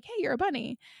was just like, hey, you're a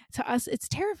bunny. To us, it's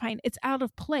terrifying. It's out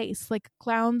of place. Like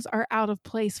clowns are out of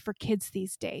place for kids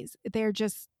these days. They're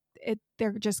just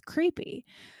creepy.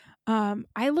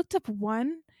 I looked up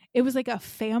one. It was like a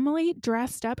family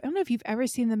dressed up. I don't know if you've ever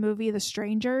seen the movie The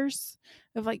Strangers,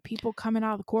 of like people coming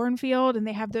out of the cornfield and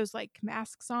they have those like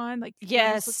masks on. Like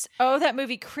yes. Oh, that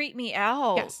movie creeped me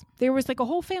out. Yes. There was like a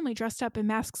whole family dressed up in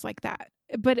masks like that.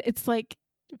 But it's like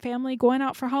family going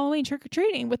out for Halloween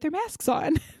trick-or-treating with their masks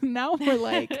on. Now we're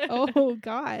like, oh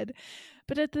God.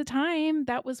 But at the time,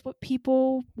 that was what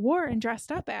people wore and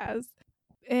dressed up as.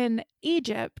 In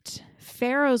Egypt,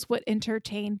 pharaohs would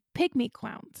entertain pygmy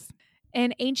clowns.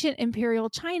 In ancient imperial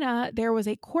China, there was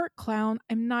a court clown.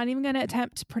 I'm not even going to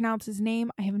attempt to pronounce his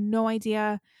name. I have no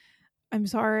idea. I'm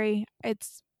sorry.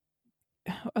 It's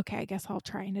okay. I guess I'll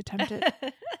try and attempt it.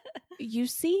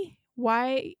 Yusi?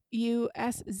 Y-U-S-Z-E?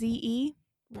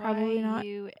 Probably not.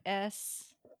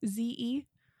 Y-U-S-Z-E.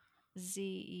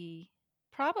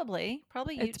 Probably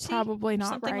It's probably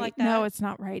not right. Like that. No, it's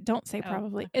not right. Don't say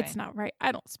probably. Okay. It's not right.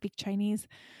 I don't speak Chinese.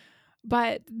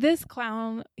 But this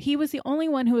clown, he was the only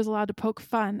one who was allowed to poke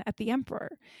fun at the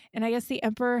emperor. And I guess the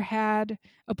emperor had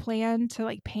a plan to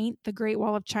like paint the Great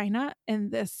Wall of China. And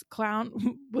this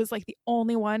clown was like the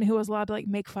only one who was allowed to like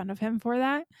make fun of him for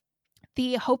that.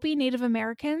 The Hopi Native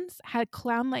Americans had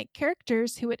clown-like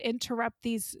characters who would interrupt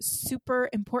these super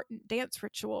important dance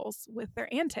rituals with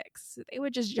their antics. They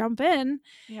would just jump in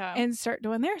and start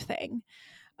doing their thing.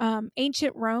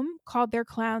 Ancient Rome called their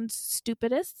clowns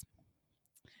stupidus.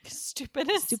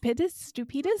 Stupidus. That's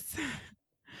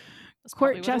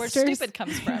court jesters. Where stupid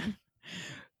comes from.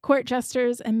 Court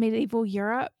jesters in medieval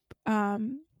Europe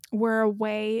were a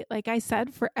way, like I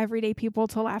said, for everyday people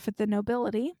to laugh at the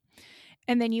nobility.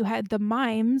 And then you had the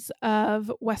mimes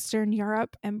of Western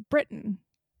Europe and Britain.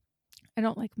 I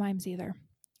don't like mimes either.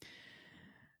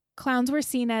 Clowns were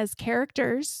seen as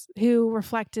characters who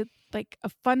reflected like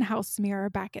a funhouse mirror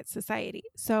back at society.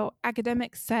 So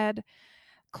academics said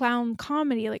clown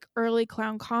comedy, like early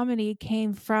clown comedy,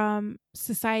 came from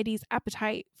society's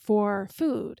appetite for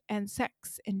food and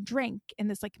sex and drink and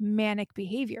this like manic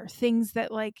behavior, things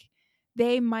that like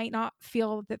they might not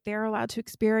feel that they're allowed to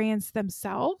experience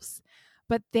themselves,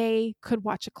 but they could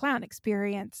watch a clown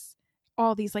experience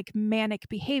all these like manic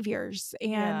behaviors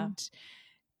and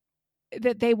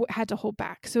that they had to hold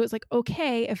back. So it's like,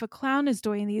 okay, if a clown is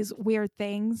doing these weird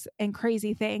things and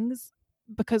crazy things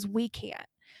because we can't,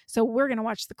 so we're going to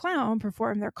watch the clown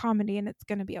perform their comedy and it's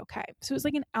going to be okay. So it's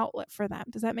like an outlet for them.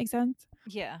 Does that make sense?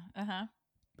 Yeah. Uh-huh.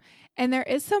 And there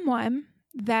is someone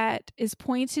that is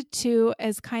pointed to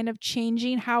as kind of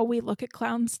changing how we look at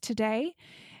clowns today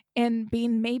and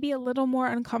being maybe a little more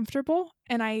uncomfortable.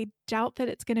 And I doubt that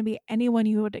it's going to be anyone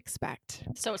you would expect.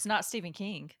 So it's not Stephen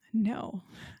King? No.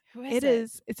 Who is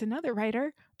it? It's another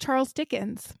writer, Charles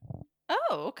Dickens.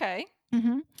 Oh, okay.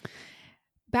 Mm-hmm.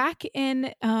 Back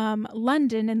in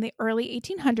London in the early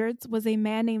 1800s was a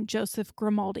man named Joseph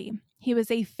Grimaldi. He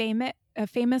was a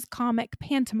famous comic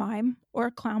pantomime or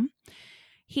clown.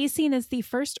 He's seen as the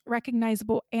first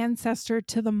recognizable ancestor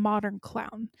to the modern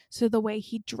clown. So the way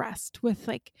he dressed with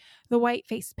like the white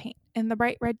face paint and the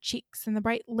bright red cheeks and the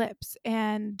bright lips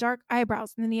and dark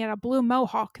eyebrows. And then he had a blue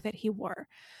mohawk that he wore.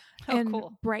 And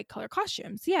cool. Bright color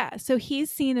costumes. Yeah. So he's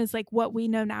seen as like what we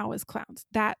know now as clowns.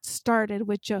 That started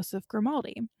with Joseph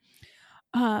Grimaldi.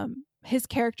 His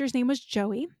character's name was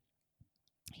Joey.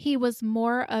 He was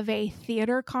more of a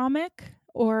theater comic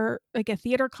or like a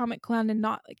theater comic clown and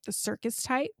not like the circus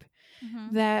type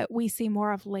that we see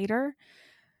more of later.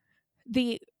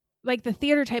 The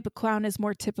theater type of clown is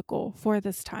more typical for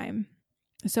this time.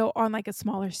 So on like a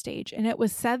smaller stage. And it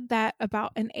was said that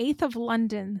about an eighth of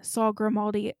London saw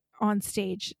Grimaldi on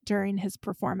stage during his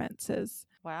performances.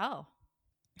 Wow.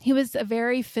 He was a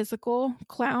very physical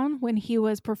clown when he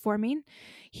was performing.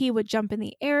 He would jump in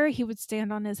the air. He would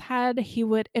stand on his head. He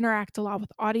would interact a lot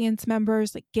with audience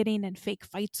members, like getting in fake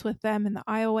fights with them in the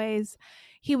aisleways.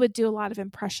 He would do a lot of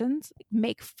impressions,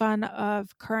 make fun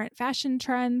of current fashion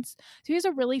trends. So he was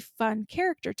a really fun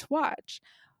character to watch.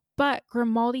 But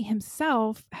Grimaldi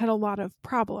himself had a lot of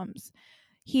problems.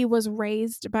 He was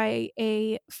raised by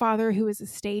a father who was a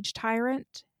stage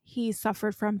tyrant. He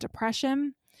suffered from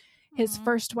depression. His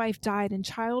first wife died in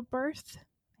childbirth.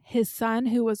 His son,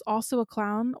 who was also a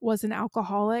clown, was an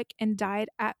alcoholic and died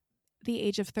at the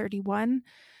age of 31,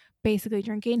 basically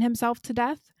drinking himself to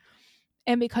death.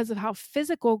 And because of how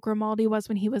physical Grimaldi was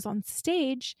when he was on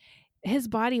stage, his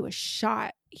body was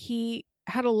shot. He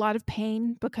had a lot of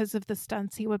pain because of the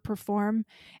stunts he would perform,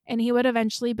 and he would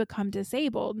eventually become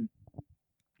disabled.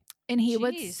 And he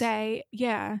would Jeez. say,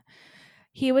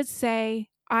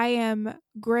 I am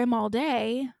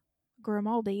Grimaldi,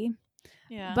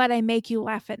 Yeah. but I make you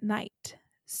laugh at night.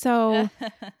 So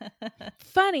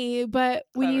funny, but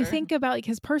when you Clever. think about like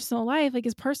his personal life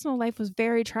was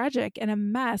very tragic and a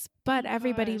mess, but Oh,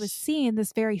 everybody was gosh. seeing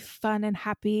this very fun and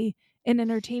happy and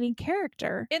entertaining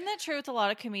character. Isn't that true with a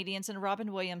lot of comedians? And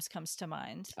Robin Williams comes to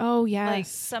mind. Oh, Like,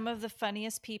 yes. some of the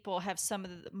funniest people have some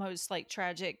of the most like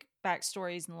tragic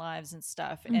backstories and lives and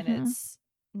stuff, and Mhm. it's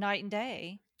night and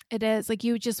day. It is. Like,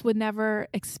 you just would never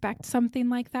expect something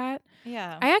like that.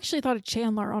 Yeah. I actually thought of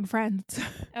Chandler on Friends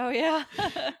Oh yeah.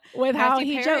 with how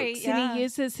Matthew he Perry, jokes yeah. and he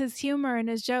uses his humor and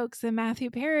his jokes, and Matthew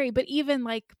Perry, but even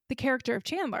like the character of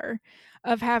Chandler,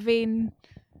 of having,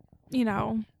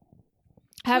 having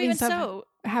even stuff so,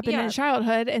 happen in yeah. his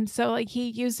childhood. And so like he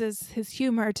uses his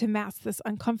humor to mask this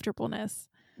uncomfortableness.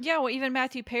 Yeah, well, even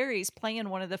Matthew Perry's playing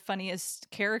one of the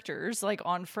funniest characters, like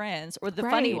on Friends, or the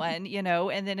funny Right. one,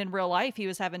 and then in real life, he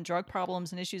was having drug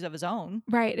problems and issues of his own.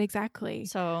 Right, exactly.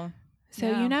 So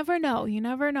So yeah. you never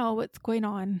know what's going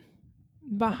on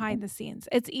behind the scenes.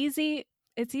 It's easy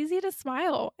to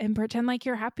smile and pretend like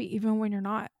you're happy even when you're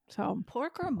not. So Poor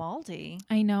Grimaldi.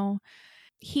 I know.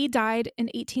 He died in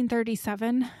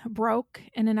 1837, broke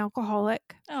and an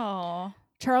alcoholic. Oh,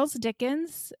 Charles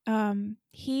Dickens,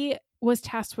 he was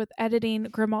tasked with editing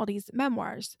Grimaldi's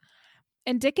memoirs.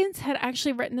 And Dickens had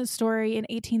actually written a story in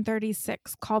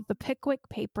 1836 called The Pickwick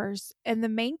Papers, and the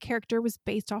main character was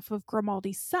based off of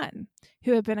Grimaldi's son,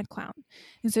 who had been a clown.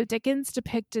 And so Dickens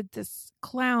depicted this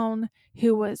clown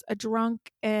who was a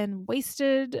drunk and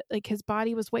wasted, like his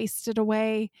body was wasted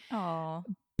away, oh,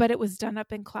 but it was done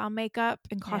up in clown makeup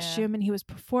and costume, and he was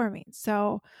performing.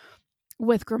 So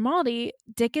with Grimaldi,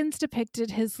 Dickens depicted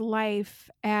his life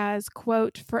as,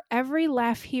 quote, for every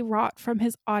laugh he wrought from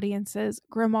his audiences,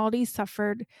 Grimaldi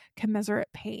suffered commiserate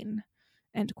pain,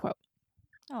 end quote.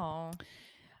 oh.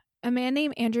 A man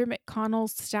named Andrew McConnell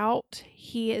Stout,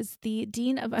 he is the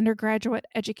Dean of Undergraduate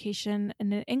Education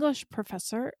and an English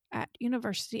professor at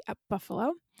University of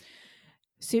Buffalo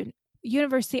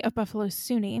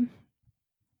SUNY.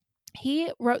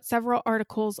 He wrote several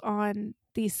articles on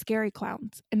these scary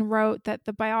clowns and wrote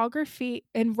the biography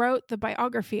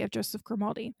of Joseph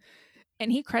Grimaldi.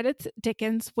 And he credits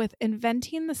Dickens with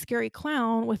inventing the scary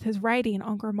clown with his writing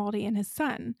on Grimaldi and his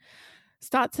son.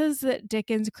 Stott says that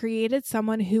Dickens created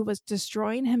someone who was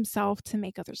destroying himself to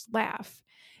make others laugh,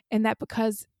 and that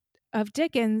because of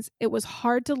Dickens, it was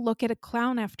hard to look at a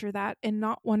clown after that and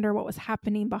not wonder what was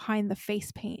happening behind the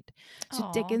face paint. So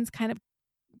Aw. Dickens kind of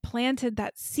planted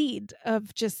that seed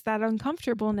of just that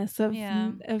uncomfortableness of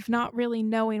not really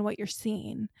knowing what you're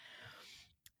seeing.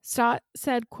 Stott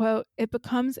said, quote, it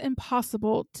becomes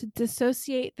impossible to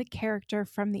dissociate the character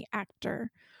from the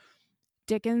actor.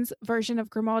 Dickens' version of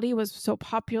Grimaldi was so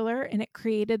popular, and it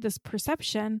created this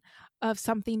perception of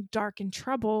something dark and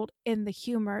troubled in the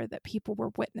humor that people were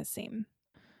witnessing.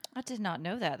 I did not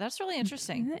know that. That's really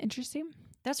interesting. Isn't that interesting?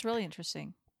 That's really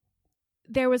interesting.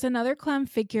 There was another clown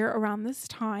figure around this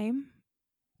time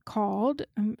called,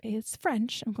 it's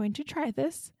French, I'm going to try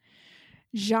this,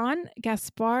 Jean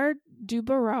Gaspard du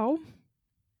Barreau.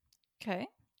 Okay.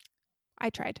 I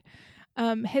tried.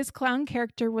 His clown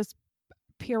character was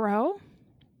Pierrot,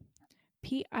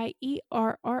 Pierrot.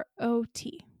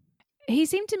 He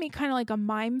seemed to me kind of like a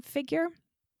mime figure.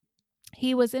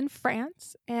 He was in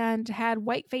France and had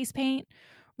white face paint,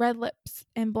 red lips,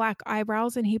 and black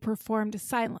eyebrows, and he performed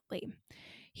silently.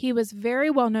 He was very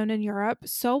well known in Europe,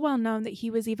 so well known that he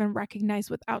was even recognized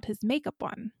without his makeup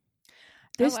on.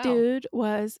 This dude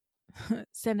was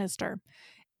sinister.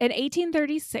 In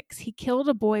 1836, he killed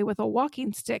a boy with a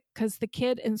walking stick because the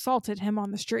kid insulted him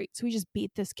on the street. So he just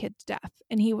beat this kid to death,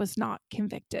 and he was not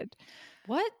convicted.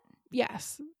 What?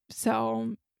 Yes.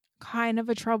 So kind of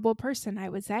a troubled person, I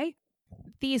would say.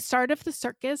 The start of the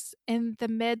circus in the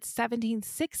mid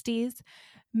 1760s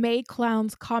made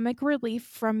clowns comic relief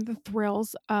from the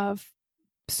thrills of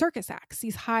circus acts.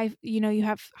 These you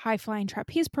have high flying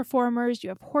trapeze performers, you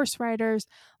have horse riders,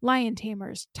 lion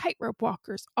tamers, tightrope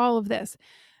walkers, all of this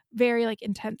very like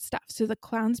intense stuff. So the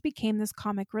clowns became this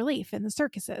comic relief in the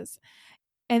circuses.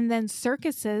 And then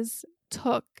circuses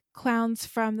took clowns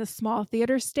from the small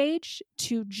theater stage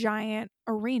to giant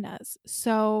arenas.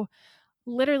 So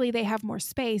literally they have more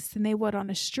space than they would on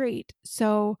a street.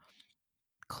 So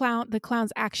the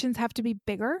clown's actions have to be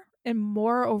bigger and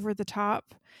more over the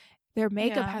top. Their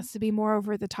makeup Yeah. has to be more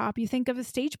over the top. You think of a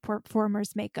stage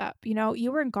performer's makeup. You know,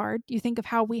 you were in guard. You think of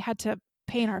how we had to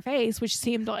paint our face, which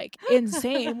seemed like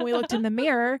insane when we looked in the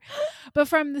mirror. But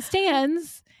from the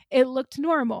stands, it looked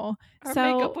normal. Our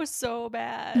So, makeup was so oh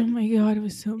bad. my God, it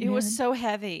was so bad. It was so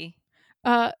heavy.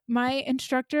 My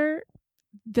instructor,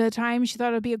 the time she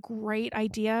thought it would be a great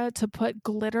idea to put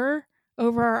glitter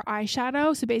over our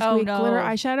eyeshadow. So basically, glitter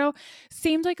eyeshadow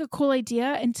seemed like a cool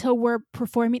idea until we're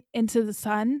performing into the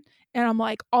sun. And I'm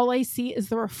like, all I see is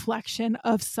the reflection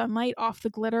of sunlight off the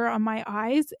glitter on my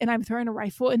eyes. And I'm throwing a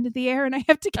rifle into the air and I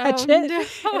have to catch it. No.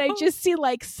 And I just see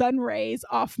like sun rays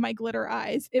off my glitter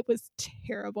eyes. It was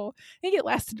terrible. I think it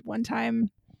lasted one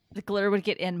time. The glitter would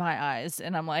get in my eyes,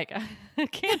 and I'm like, I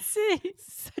can't see.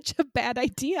 Such a bad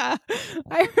idea.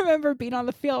 I remember being on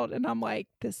the field and I'm like,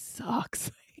 this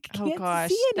sucks. I can't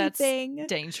see anything. That's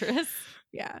dangerous.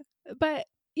 Yeah. But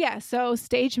yeah, so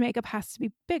stage makeup has to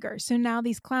be bigger. So now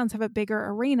these clowns have a bigger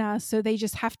arena, so they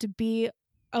just have to be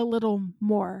a little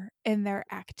more in their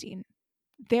acting.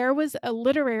 There was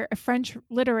a French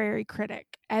literary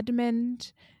critic,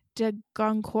 Edmond de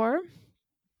Goncourt.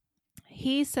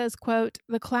 He says, quote,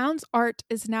 "The clown's art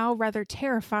is now rather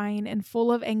terrifying and full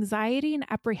of anxiety and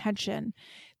apprehension.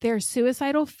 Their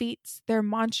suicidal feats, their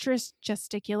monstrous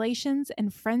gesticulations,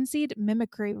 and frenzied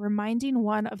mimicry reminding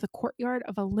one of the courtyard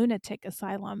of a lunatic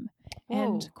asylum." Whoa.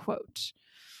 End quote.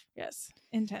 Yes,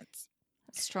 intense.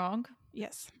 That's strong.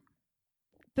 Yes.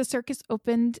 The circus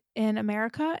opened in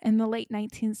America in the late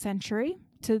 19th century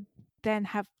to then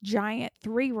have giant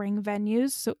 3-ring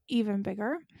venues, so even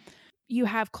bigger. You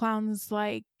have clowns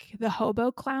like the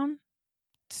hobo clown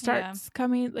starts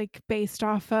coming, like based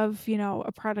off of, you know,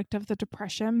 a product of the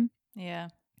Depression. Yeah.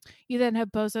 You then have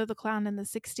Bozo the Clown in the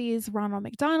 60s, Ronald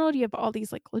McDonald. You have all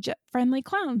these like legit friendly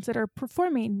clowns that are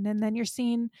performing. And then you're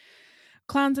seeing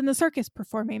clowns in the circus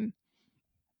performing.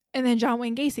 And then John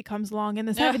Wayne Gacy comes along in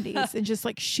the 70s and just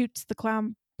like shoots the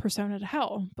clown persona to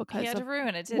hell because he had to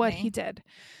ruin it, didn't what he? he did.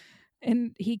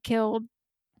 And he killed,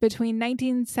 between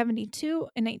 1972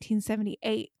 and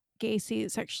 1978, Gacy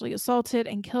sexually assaulted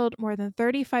and killed more than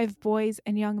 35 boys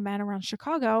and young men around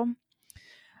Chicago.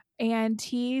 And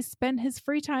he spent his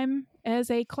free time as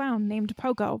a clown named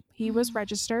Pogo. He was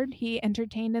registered. He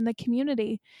entertained in the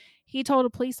community. He told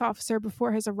a police officer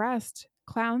before his arrest,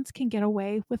 "Clowns can get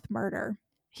away with murder."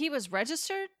 He was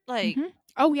registered? Like,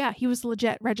 Oh, yeah, he was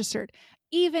legit registered.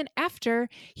 Even after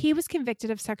he was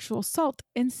convicted of sexual assault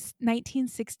in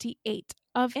 1968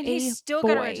 of and a he still boy.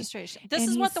 got a registration. This And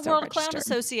is he's what the still World Clown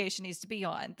registered. Association needs to be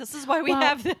on. This is why we Well,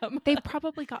 have them. They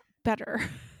probably got better.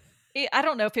 I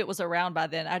don't know if it was around by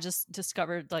then. I just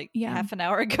discovered like Yeah. half an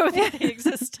hour ago that they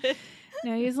existed.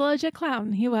 No, he's a legit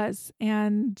clown. He was.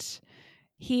 And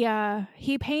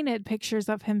he painted pictures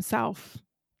of himself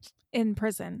in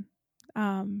prison.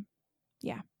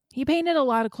 Yeah. He painted a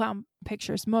lot of clown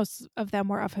pictures. Most of them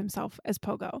were of himself as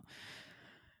Pogo.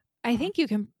 I think you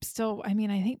can still, I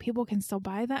think people can still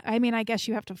buy that. I mean, I guess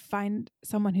you have to find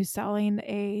someone who's selling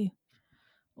a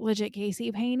legit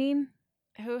Gacy painting.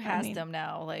 Who has them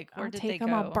now? Like, where I'll did take they them,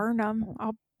 go? I'll burn them.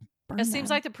 It seems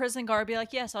like the prison guard be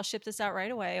like, "Yes, I'll ship this out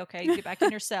right away. Okay, get back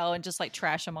in your cell," and just like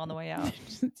trash them on the way out.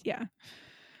 Yeah.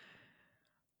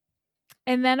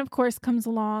 And then, of course, comes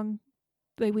along,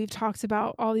 like we've talked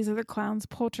about all these other clowns,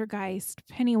 Poltergeist,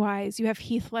 Pennywise. You have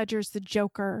Heath Ledger's The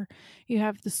Joker. You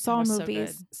have the Saw was so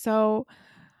movies. good. So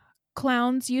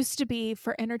clowns used to be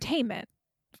for entertainment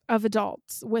of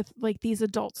adults with like these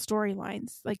adult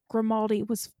storylines. Like Grimaldi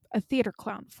was a theater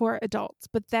clown for adults.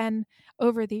 But then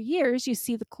over the years, you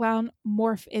see the clown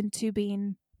morph into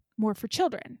being more for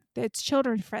children. It's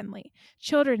children friendly,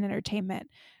 children entertainment.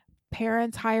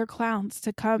 Parents hire clowns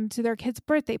to come to their kids'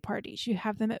 birthday parties. You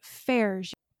have them at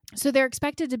fairs. So they're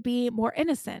expected to be more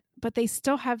innocent, but they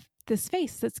still have this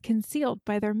face that's concealed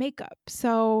by their makeup.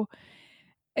 So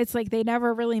it's like they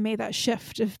never really made that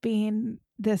shift of being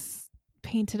this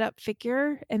painted up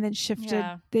figure and then shifted.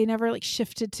 Yeah. They never like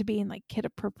shifted to being like kid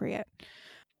appropriate.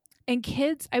 And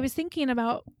kids, I was thinking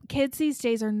about kids these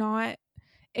days are not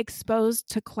exposed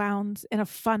to clowns in a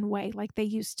fun way like they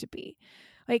used to be.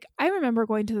 Like, I remember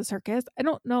going to the circus. I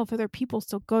don't know if other people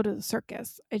still go to the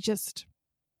circus. I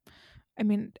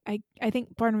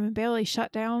think Barnum and Bailey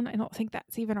shut down. I don't think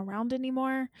that's even around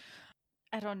anymore.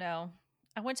 I don't know.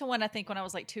 I went to one, I think, when I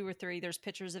was like 2 or 3. There's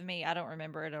pictures of me. I don't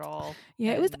remember it at all.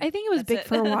 Yeah, I think it was big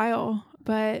for a while,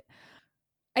 but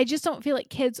I just don't feel like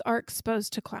kids are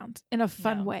exposed to clowns in a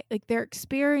fun way. Like, their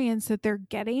experience that they're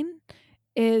getting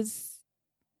is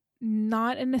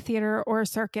not in a theater or a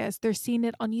circus. They're seeing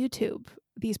it on YouTube,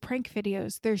 these prank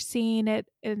videos. They're seeing it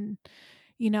in,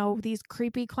 these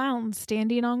creepy clowns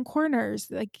standing on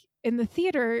corners. Like in the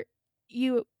theater,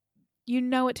 you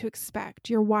know what to expect.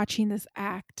 You're watching this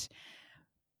act.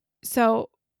 So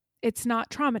it's not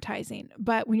traumatizing.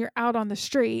 But when you're out on the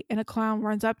street and a clown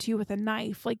runs up to you with a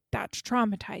knife, like that's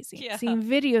traumatizing. Yeah. Seeing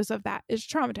videos of that is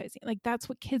traumatizing. Like that's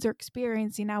what kids are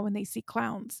experiencing now when they see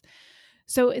clowns.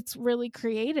 So it's really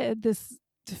created this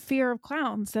fear of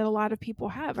clowns that a lot of people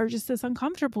have, or just this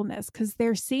uncomfortableness because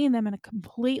they're seeing them in a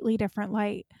completely different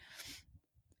light.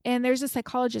 And there's a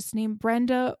psychologist named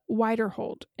Brenda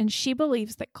Widerhold, and she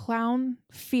believes that clown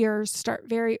fears start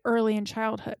very early in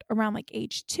childhood, around like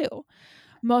age 2.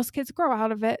 Most kids grow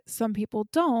out of it. Some people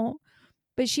don't.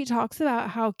 But she talks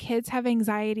about how kids have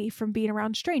anxiety from being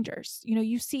around strangers. You know,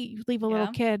 you leave a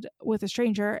little kid with a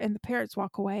stranger and the parents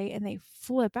walk away and they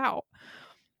flip out.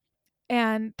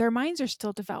 And their minds are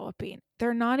still developing.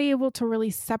 They're not able to really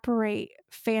separate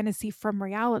fantasy from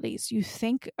realities. You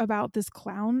think about this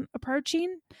clown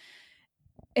approaching,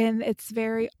 and it's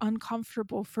very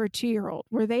uncomfortable for a 2-year-old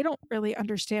where they don't really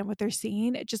understand what they're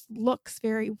seeing. It just looks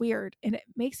very weird. And it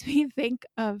makes me think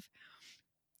of,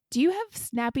 do you have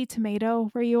Snappy Tomato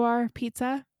where you are,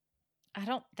 pizza? I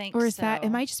don't think or is so. that, it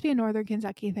might just be a Northern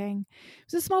Kentucky thing.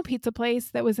 It was a small pizza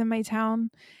place that was in my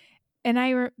town. And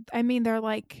I mean, their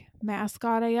like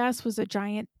mascot, I guess, was a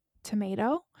giant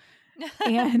tomato.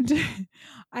 And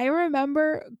I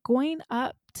remember going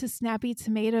up to Snappy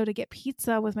Tomato to get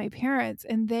pizza with my parents,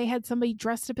 and they had somebody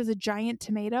dressed up as a giant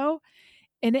tomato,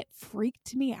 and it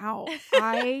freaked me out.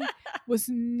 I was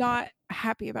not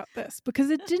happy about this because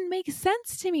it didn't make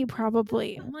sense to me,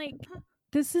 probably. I'm like,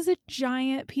 this is a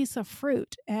giant piece of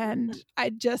fruit, and I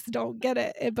just don't get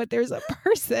it. But there's a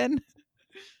person.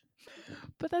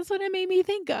 But that's what it made me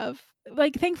think of.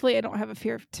 Like, thankfully, I don't have a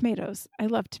fear of tomatoes. I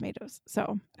love tomatoes.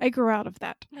 So I grew out of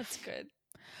that. That's good.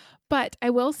 But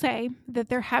I will say that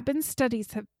there have been studies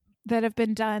that have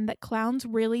been done that clowns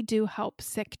really do help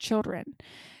sick children.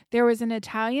 There was an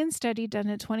Italian study done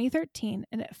in 2013,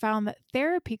 and it found that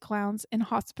therapy clowns in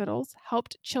hospitals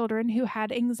helped children who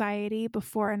had anxiety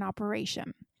before an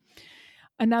operation.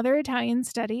 Another Italian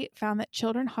study found that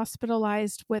children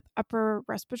hospitalized with upper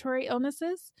respiratory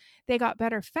illnesses, they got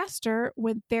better faster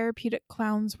when therapeutic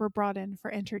clowns were brought in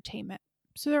for entertainment.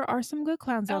 So there are some good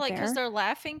clowns out there. Because they're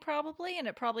laughing probably, and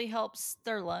it probably helps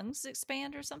their lungs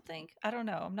expand or something. I don't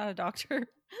know. I'm not a doctor.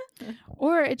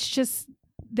 Or it's just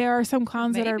there are some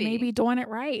clowns that are maybe doing it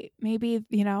right. Maybe,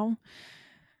 you know,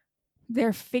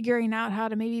 they're figuring out how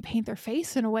to maybe paint their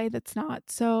face in a way that's not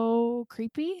so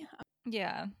creepy.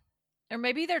 Yeah. Or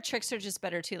maybe their tricks are just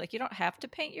better too. Like, you don't have to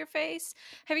paint your face.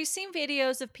 Have you seen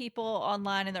videos of people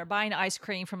online and they're buying ice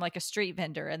cream from like a street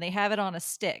vendor and they have it on a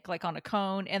stick, like on a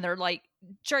cone, and they're like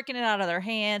jerking it out of their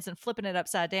hands and flipping it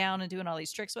upside down and doing all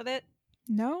these tricks with it?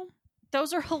 No.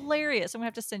 Those are hilarious. I'm going to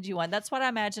have to send you one. That's what I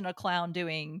imagine a clown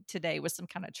doing today with some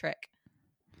kind of trick.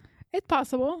 It's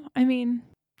possible. I mean,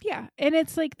 yeah. And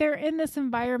it's like they're in this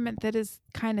environment that is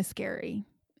kind of scary.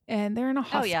 And they're in a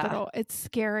hospital. Oh, yeah. It's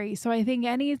scary. So I think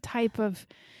any type of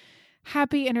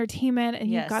happy entertainment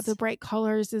and you've got the bright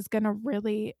colors is gonna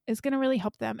really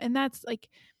help them. And that's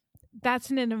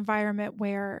in an environment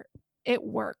where it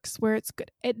works, where it's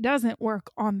good. It doesn't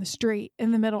work on the street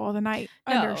in the middle of the night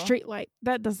under a street light.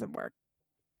 That doesn't work.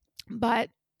 But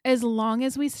as long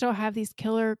as we still have these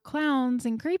killer clowns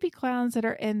and creepy clowns that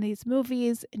are in these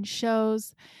movies and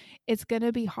shows, it's going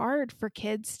to be hard for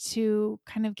kids to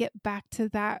kind of get back to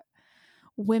that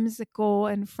whimsical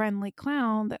and friendly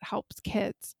clown that helps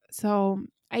kids. So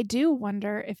I do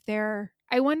wonder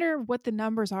I wonder what the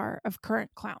numbers are of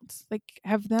current clowns. Like,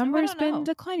 have the numbers been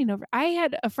declining over? I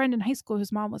had a friend in high school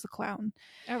whose mom was a clown.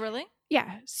 Oh, really?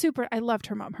 Yeah, super. I loved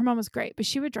her mom. Her mom was great, but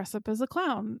she would dress up as a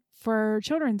clown for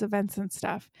children's events and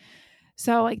stuff.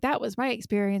 So, like, that was my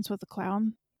experience with a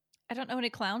clown. I don't know any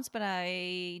clowns, but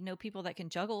I know people that can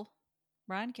juggle.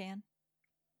 Ryan can.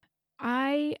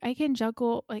 I can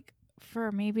juggle like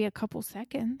for maybe a couple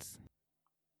seconds.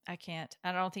 I can't.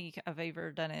 I don't think I've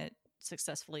ever done it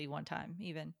successfully one time,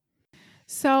 even.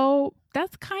 So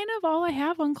that's kind of all I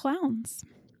have on clowns.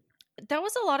 That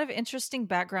was a lot of interesting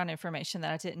background information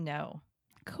that I didn't know.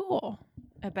 Cool.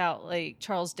 About like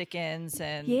Charles Dickens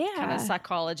and kind of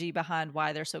psychology behind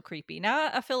why they're so creepy. Now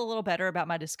I feel a little better about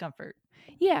my discomfort.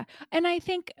 Yeah. And I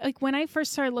think like when I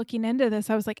first started looking into this,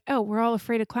 I was like, oh, we're all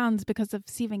afraid of clowns because of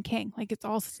Stephen King. Like it's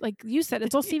all, like you said,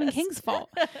 it's all Stephen King's fault.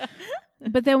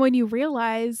 But then when you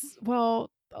realize,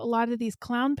 well, a lot of these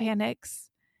clown panics,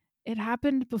 it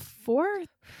happened before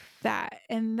that.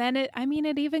 And then it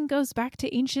even goes back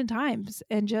to ancient times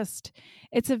and just,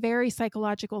 it's a very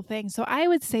psychological thing. So I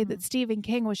would say that Stephen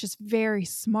King was just very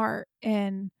smart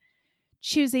in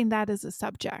choosing that as a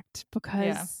subject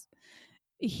because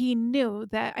he knew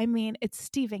that, I mean, it's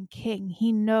Stephen King.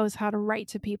 He knows how to write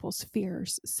to people's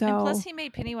fears. So, and plus he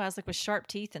made Pennywise like with sharp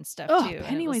teeth and stuff oh, too.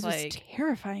 Pennywise and was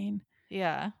terrifying.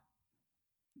 Yeah.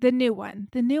 The new one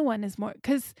is more,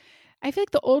 because I feel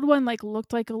like the old one like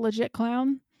looked like a legit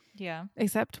clown. Yeah.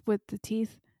 Except with the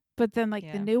teeth. But then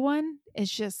like the Yeah. new one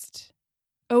is just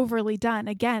overly done.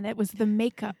 Again, it was the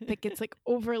makeup that gets like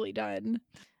overly done.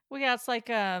 Well, yeah, it's like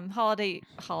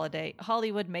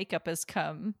Hollywood makeup has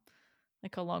come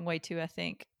like a long way too, I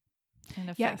think, and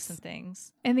effects and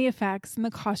things. And the effects and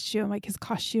the costume, like his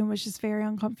costume was just very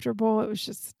uncomfortable. It was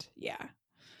just, yeah.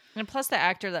 And plus the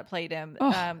actor that played him,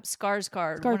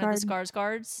 Skarsgård, one of the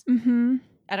Skarsgårds. Mm-hmm.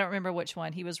 I don't remember which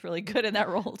one. He was really good in that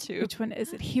role too. Which one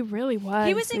is it? He really was.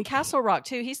 He was in Castle Rock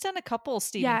too. He's done a couple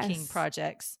Stephen King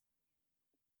projects.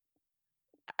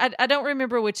 I don't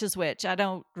remember which is which. I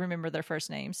don't remember their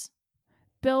first names.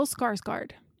 Bill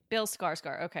Skarsgård.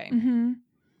 Okay. Mm-hmm.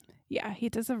 Yeah, he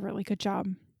does a really good job.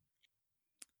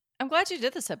 I'm glad you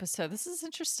did this episode. This is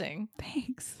interesting.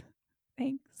 Thanks.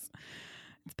 It's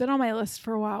been on my list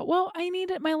for a while. Well, I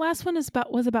need it. My last one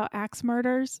was about axe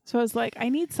murders. So I was like, I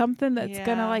need something that's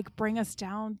gonna like bring us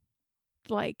down,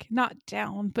 like not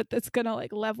down, but that's gonna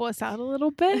like level us out a little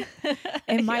bit.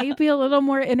 It might be a little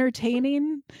more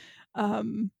entertaining.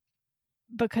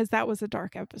 Because that was a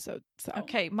dark episode. So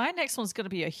okay, my next one's gonna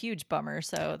be a huge bummer.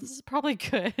 So this is probably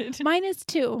good. Mine is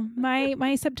too.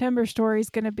 My September story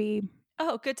is gonna be.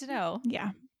 Oh, good to know.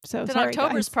 Yeah. So then sorry,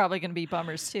 October's guys. probably going to be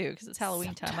bummers too because it's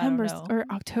Halloween time. I don't know. Or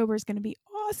October's going to be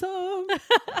awesome.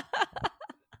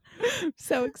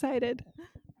 So excited.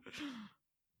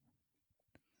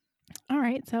 All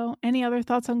right. So, any other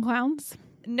thoughts on clowns?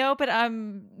 No, but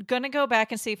I'm going to go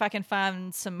back and see if I can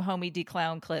find some Homie D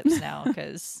Clown clips now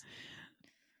because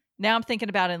now I'm thinking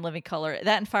about it in living color.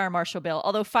 That and Fire Marshal Bill.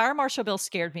 Although Fire Marshal Bill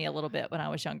scared me a little bit when I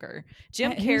was younger.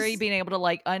 Jim Carrey being able to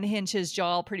like unhinge his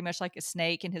jaw pretty much like a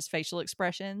snake and his facial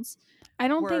expressions. I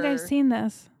don't think I've seen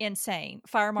this. Insane.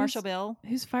 Fire Marshal Bill.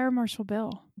 Who's Fire Marshal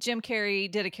Bill? Jim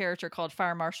Carrey did a character called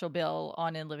Fire Marshal Bill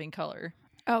on In Living Color.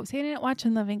 Oh, see, I didn't watch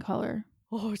In Living Color.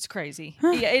 Oh, it's crazy.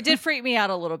 Yeah, it did freak me out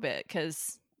a little bit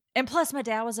and plus my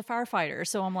dad was a firefighter.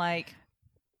 So I'm like,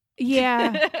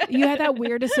 yeah, you had that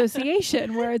weird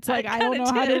association where it's like, I don't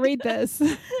know how to read this.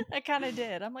 I kind of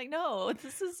did. I'm like, no,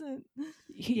 this isn't.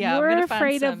 Yeah, you were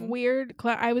afraid of weird.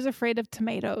 I was afraid of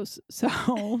tomatoes.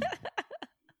 So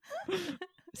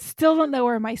still don't know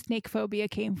where my snake phobia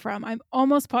came from. I'm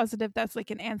almost positive that's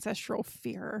like an ancestral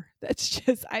fear that's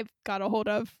just I've got a hold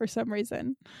of for some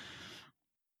reason.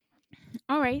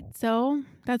 All right, so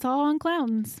that's all on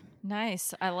clowns.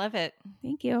 Nice. I love it.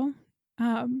 Thank you.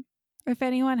 If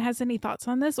anyone has any thoughts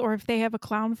on this, or if they have a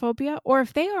clown phobia, or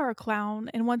if they are a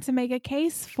clown and want to make a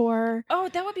case for... Oh,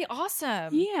 that would be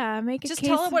awesome. Yeah, make a just case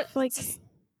tell them what, of, like,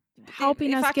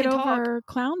 helping us get over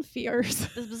clown fears.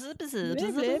 Y'all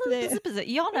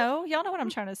know what I'm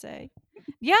trying to say.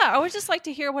 Yeah, I would just like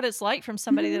to hear what it's like from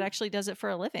somebody that actually does it for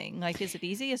a living. Like, is it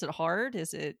easy? Is it hard?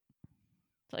 Is it,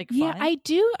 like, fun? Yeah, I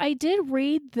did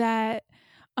read that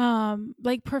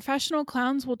like professional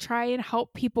clowns will try and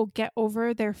help people get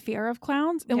over their fear of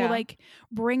clowns and will like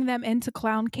bring them into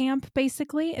clown camp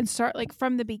basically and start like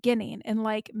from the beginning and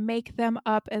like make them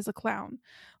up as a clown.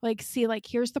 Like, see, like,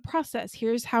 here's the process,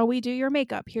 here's how we do your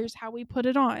makeup, here's how we put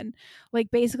it on,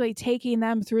 like basically taking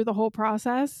them through the whole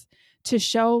process to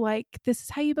show like this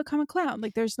is how you become a clown.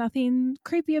 Like, there's nothing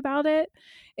creepy about it.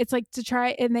 It's like to try,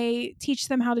 and they teach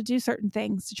them how to do certain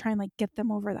things to try and like get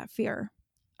them over that fear.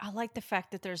 I like the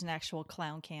fact that there's an actual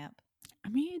clown camp. I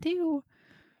mean, I do.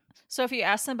 So if you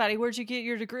ask somebody, where'd you get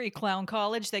your degree? Clown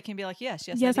college? They can be like, yes,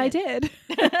 I did.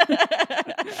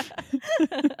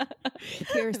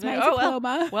 Here's my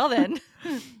diploma. Well then.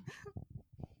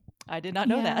 I did not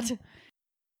know that.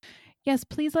 Yes,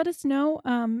 please let us know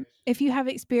if you have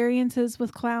experiences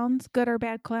with clowns, good or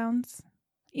bad clowns.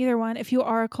 Either one. If you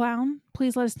are a clown,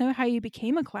 please let us know how you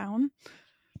became a clown.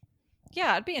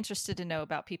 Yeah, I'd be interested to know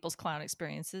about people's clown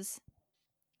experiences.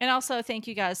 And also, thank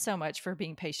you guys so much for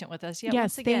being patient with us. Yeah, yes,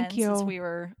 once again, thank you. Since we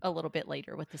were a little bit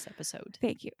later with this episode.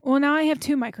 Thank you. Well, now I have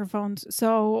 2 microphones,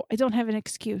 so I don't have an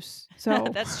excuse. So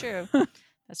That's true.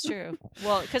 That's true.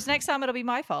 Well, because next time it'll be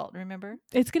my fault, remember?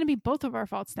 It's going to be both of our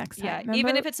faults next time. Yeah, remember?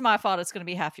 Even if it's my fault, it's going to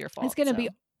be half your fault. It's going to be,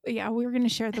 yeah, we're going to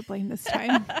share the blame this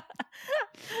time.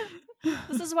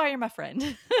 This is why you're my friend.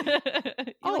 You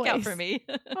look out for me.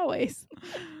 Always.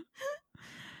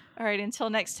 All right. Until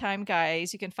next time,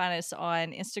 guys, you can find us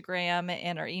on Instagram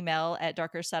and our email at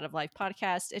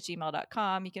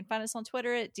darkersideoflifepodcast@gmail.com. You can find us on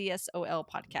Twitter at DSOL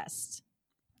Podcast.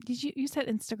 You said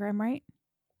Instagram, right?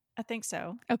 I think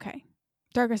so. Okay.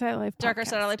 Darker Side of Life podcast. Darker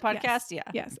Side of Life podcast? Yes. Yeah.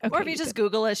 Yes. Okay, Or if you just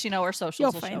Google us, our socials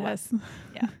you'll will find show us. up.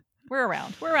 Yeah. We're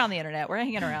around. We're around the internet. We're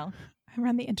hanging around. I'm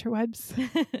around the interwebs.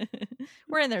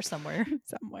 We're in there somewhere.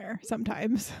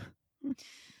 Sometimes.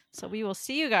 So we will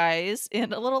see you guys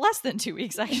in a little less than 2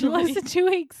 weeks, actually. Less than 2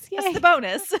 weeks. Yay. That's the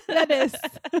bonus. That is.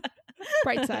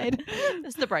 Bright side.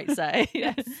 It's the bright side.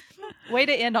 Yes. Way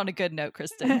to end on a good note,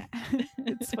 Kristen.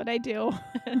 It's what I do.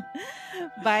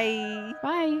 Bye.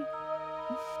 Bye.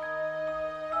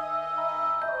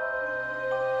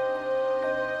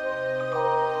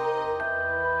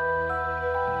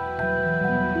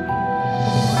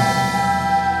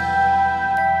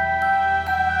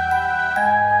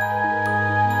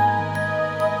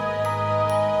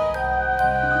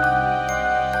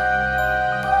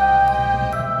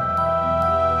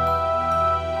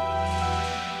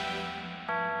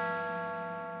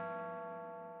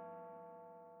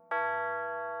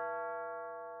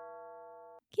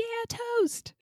 Yeah, toast.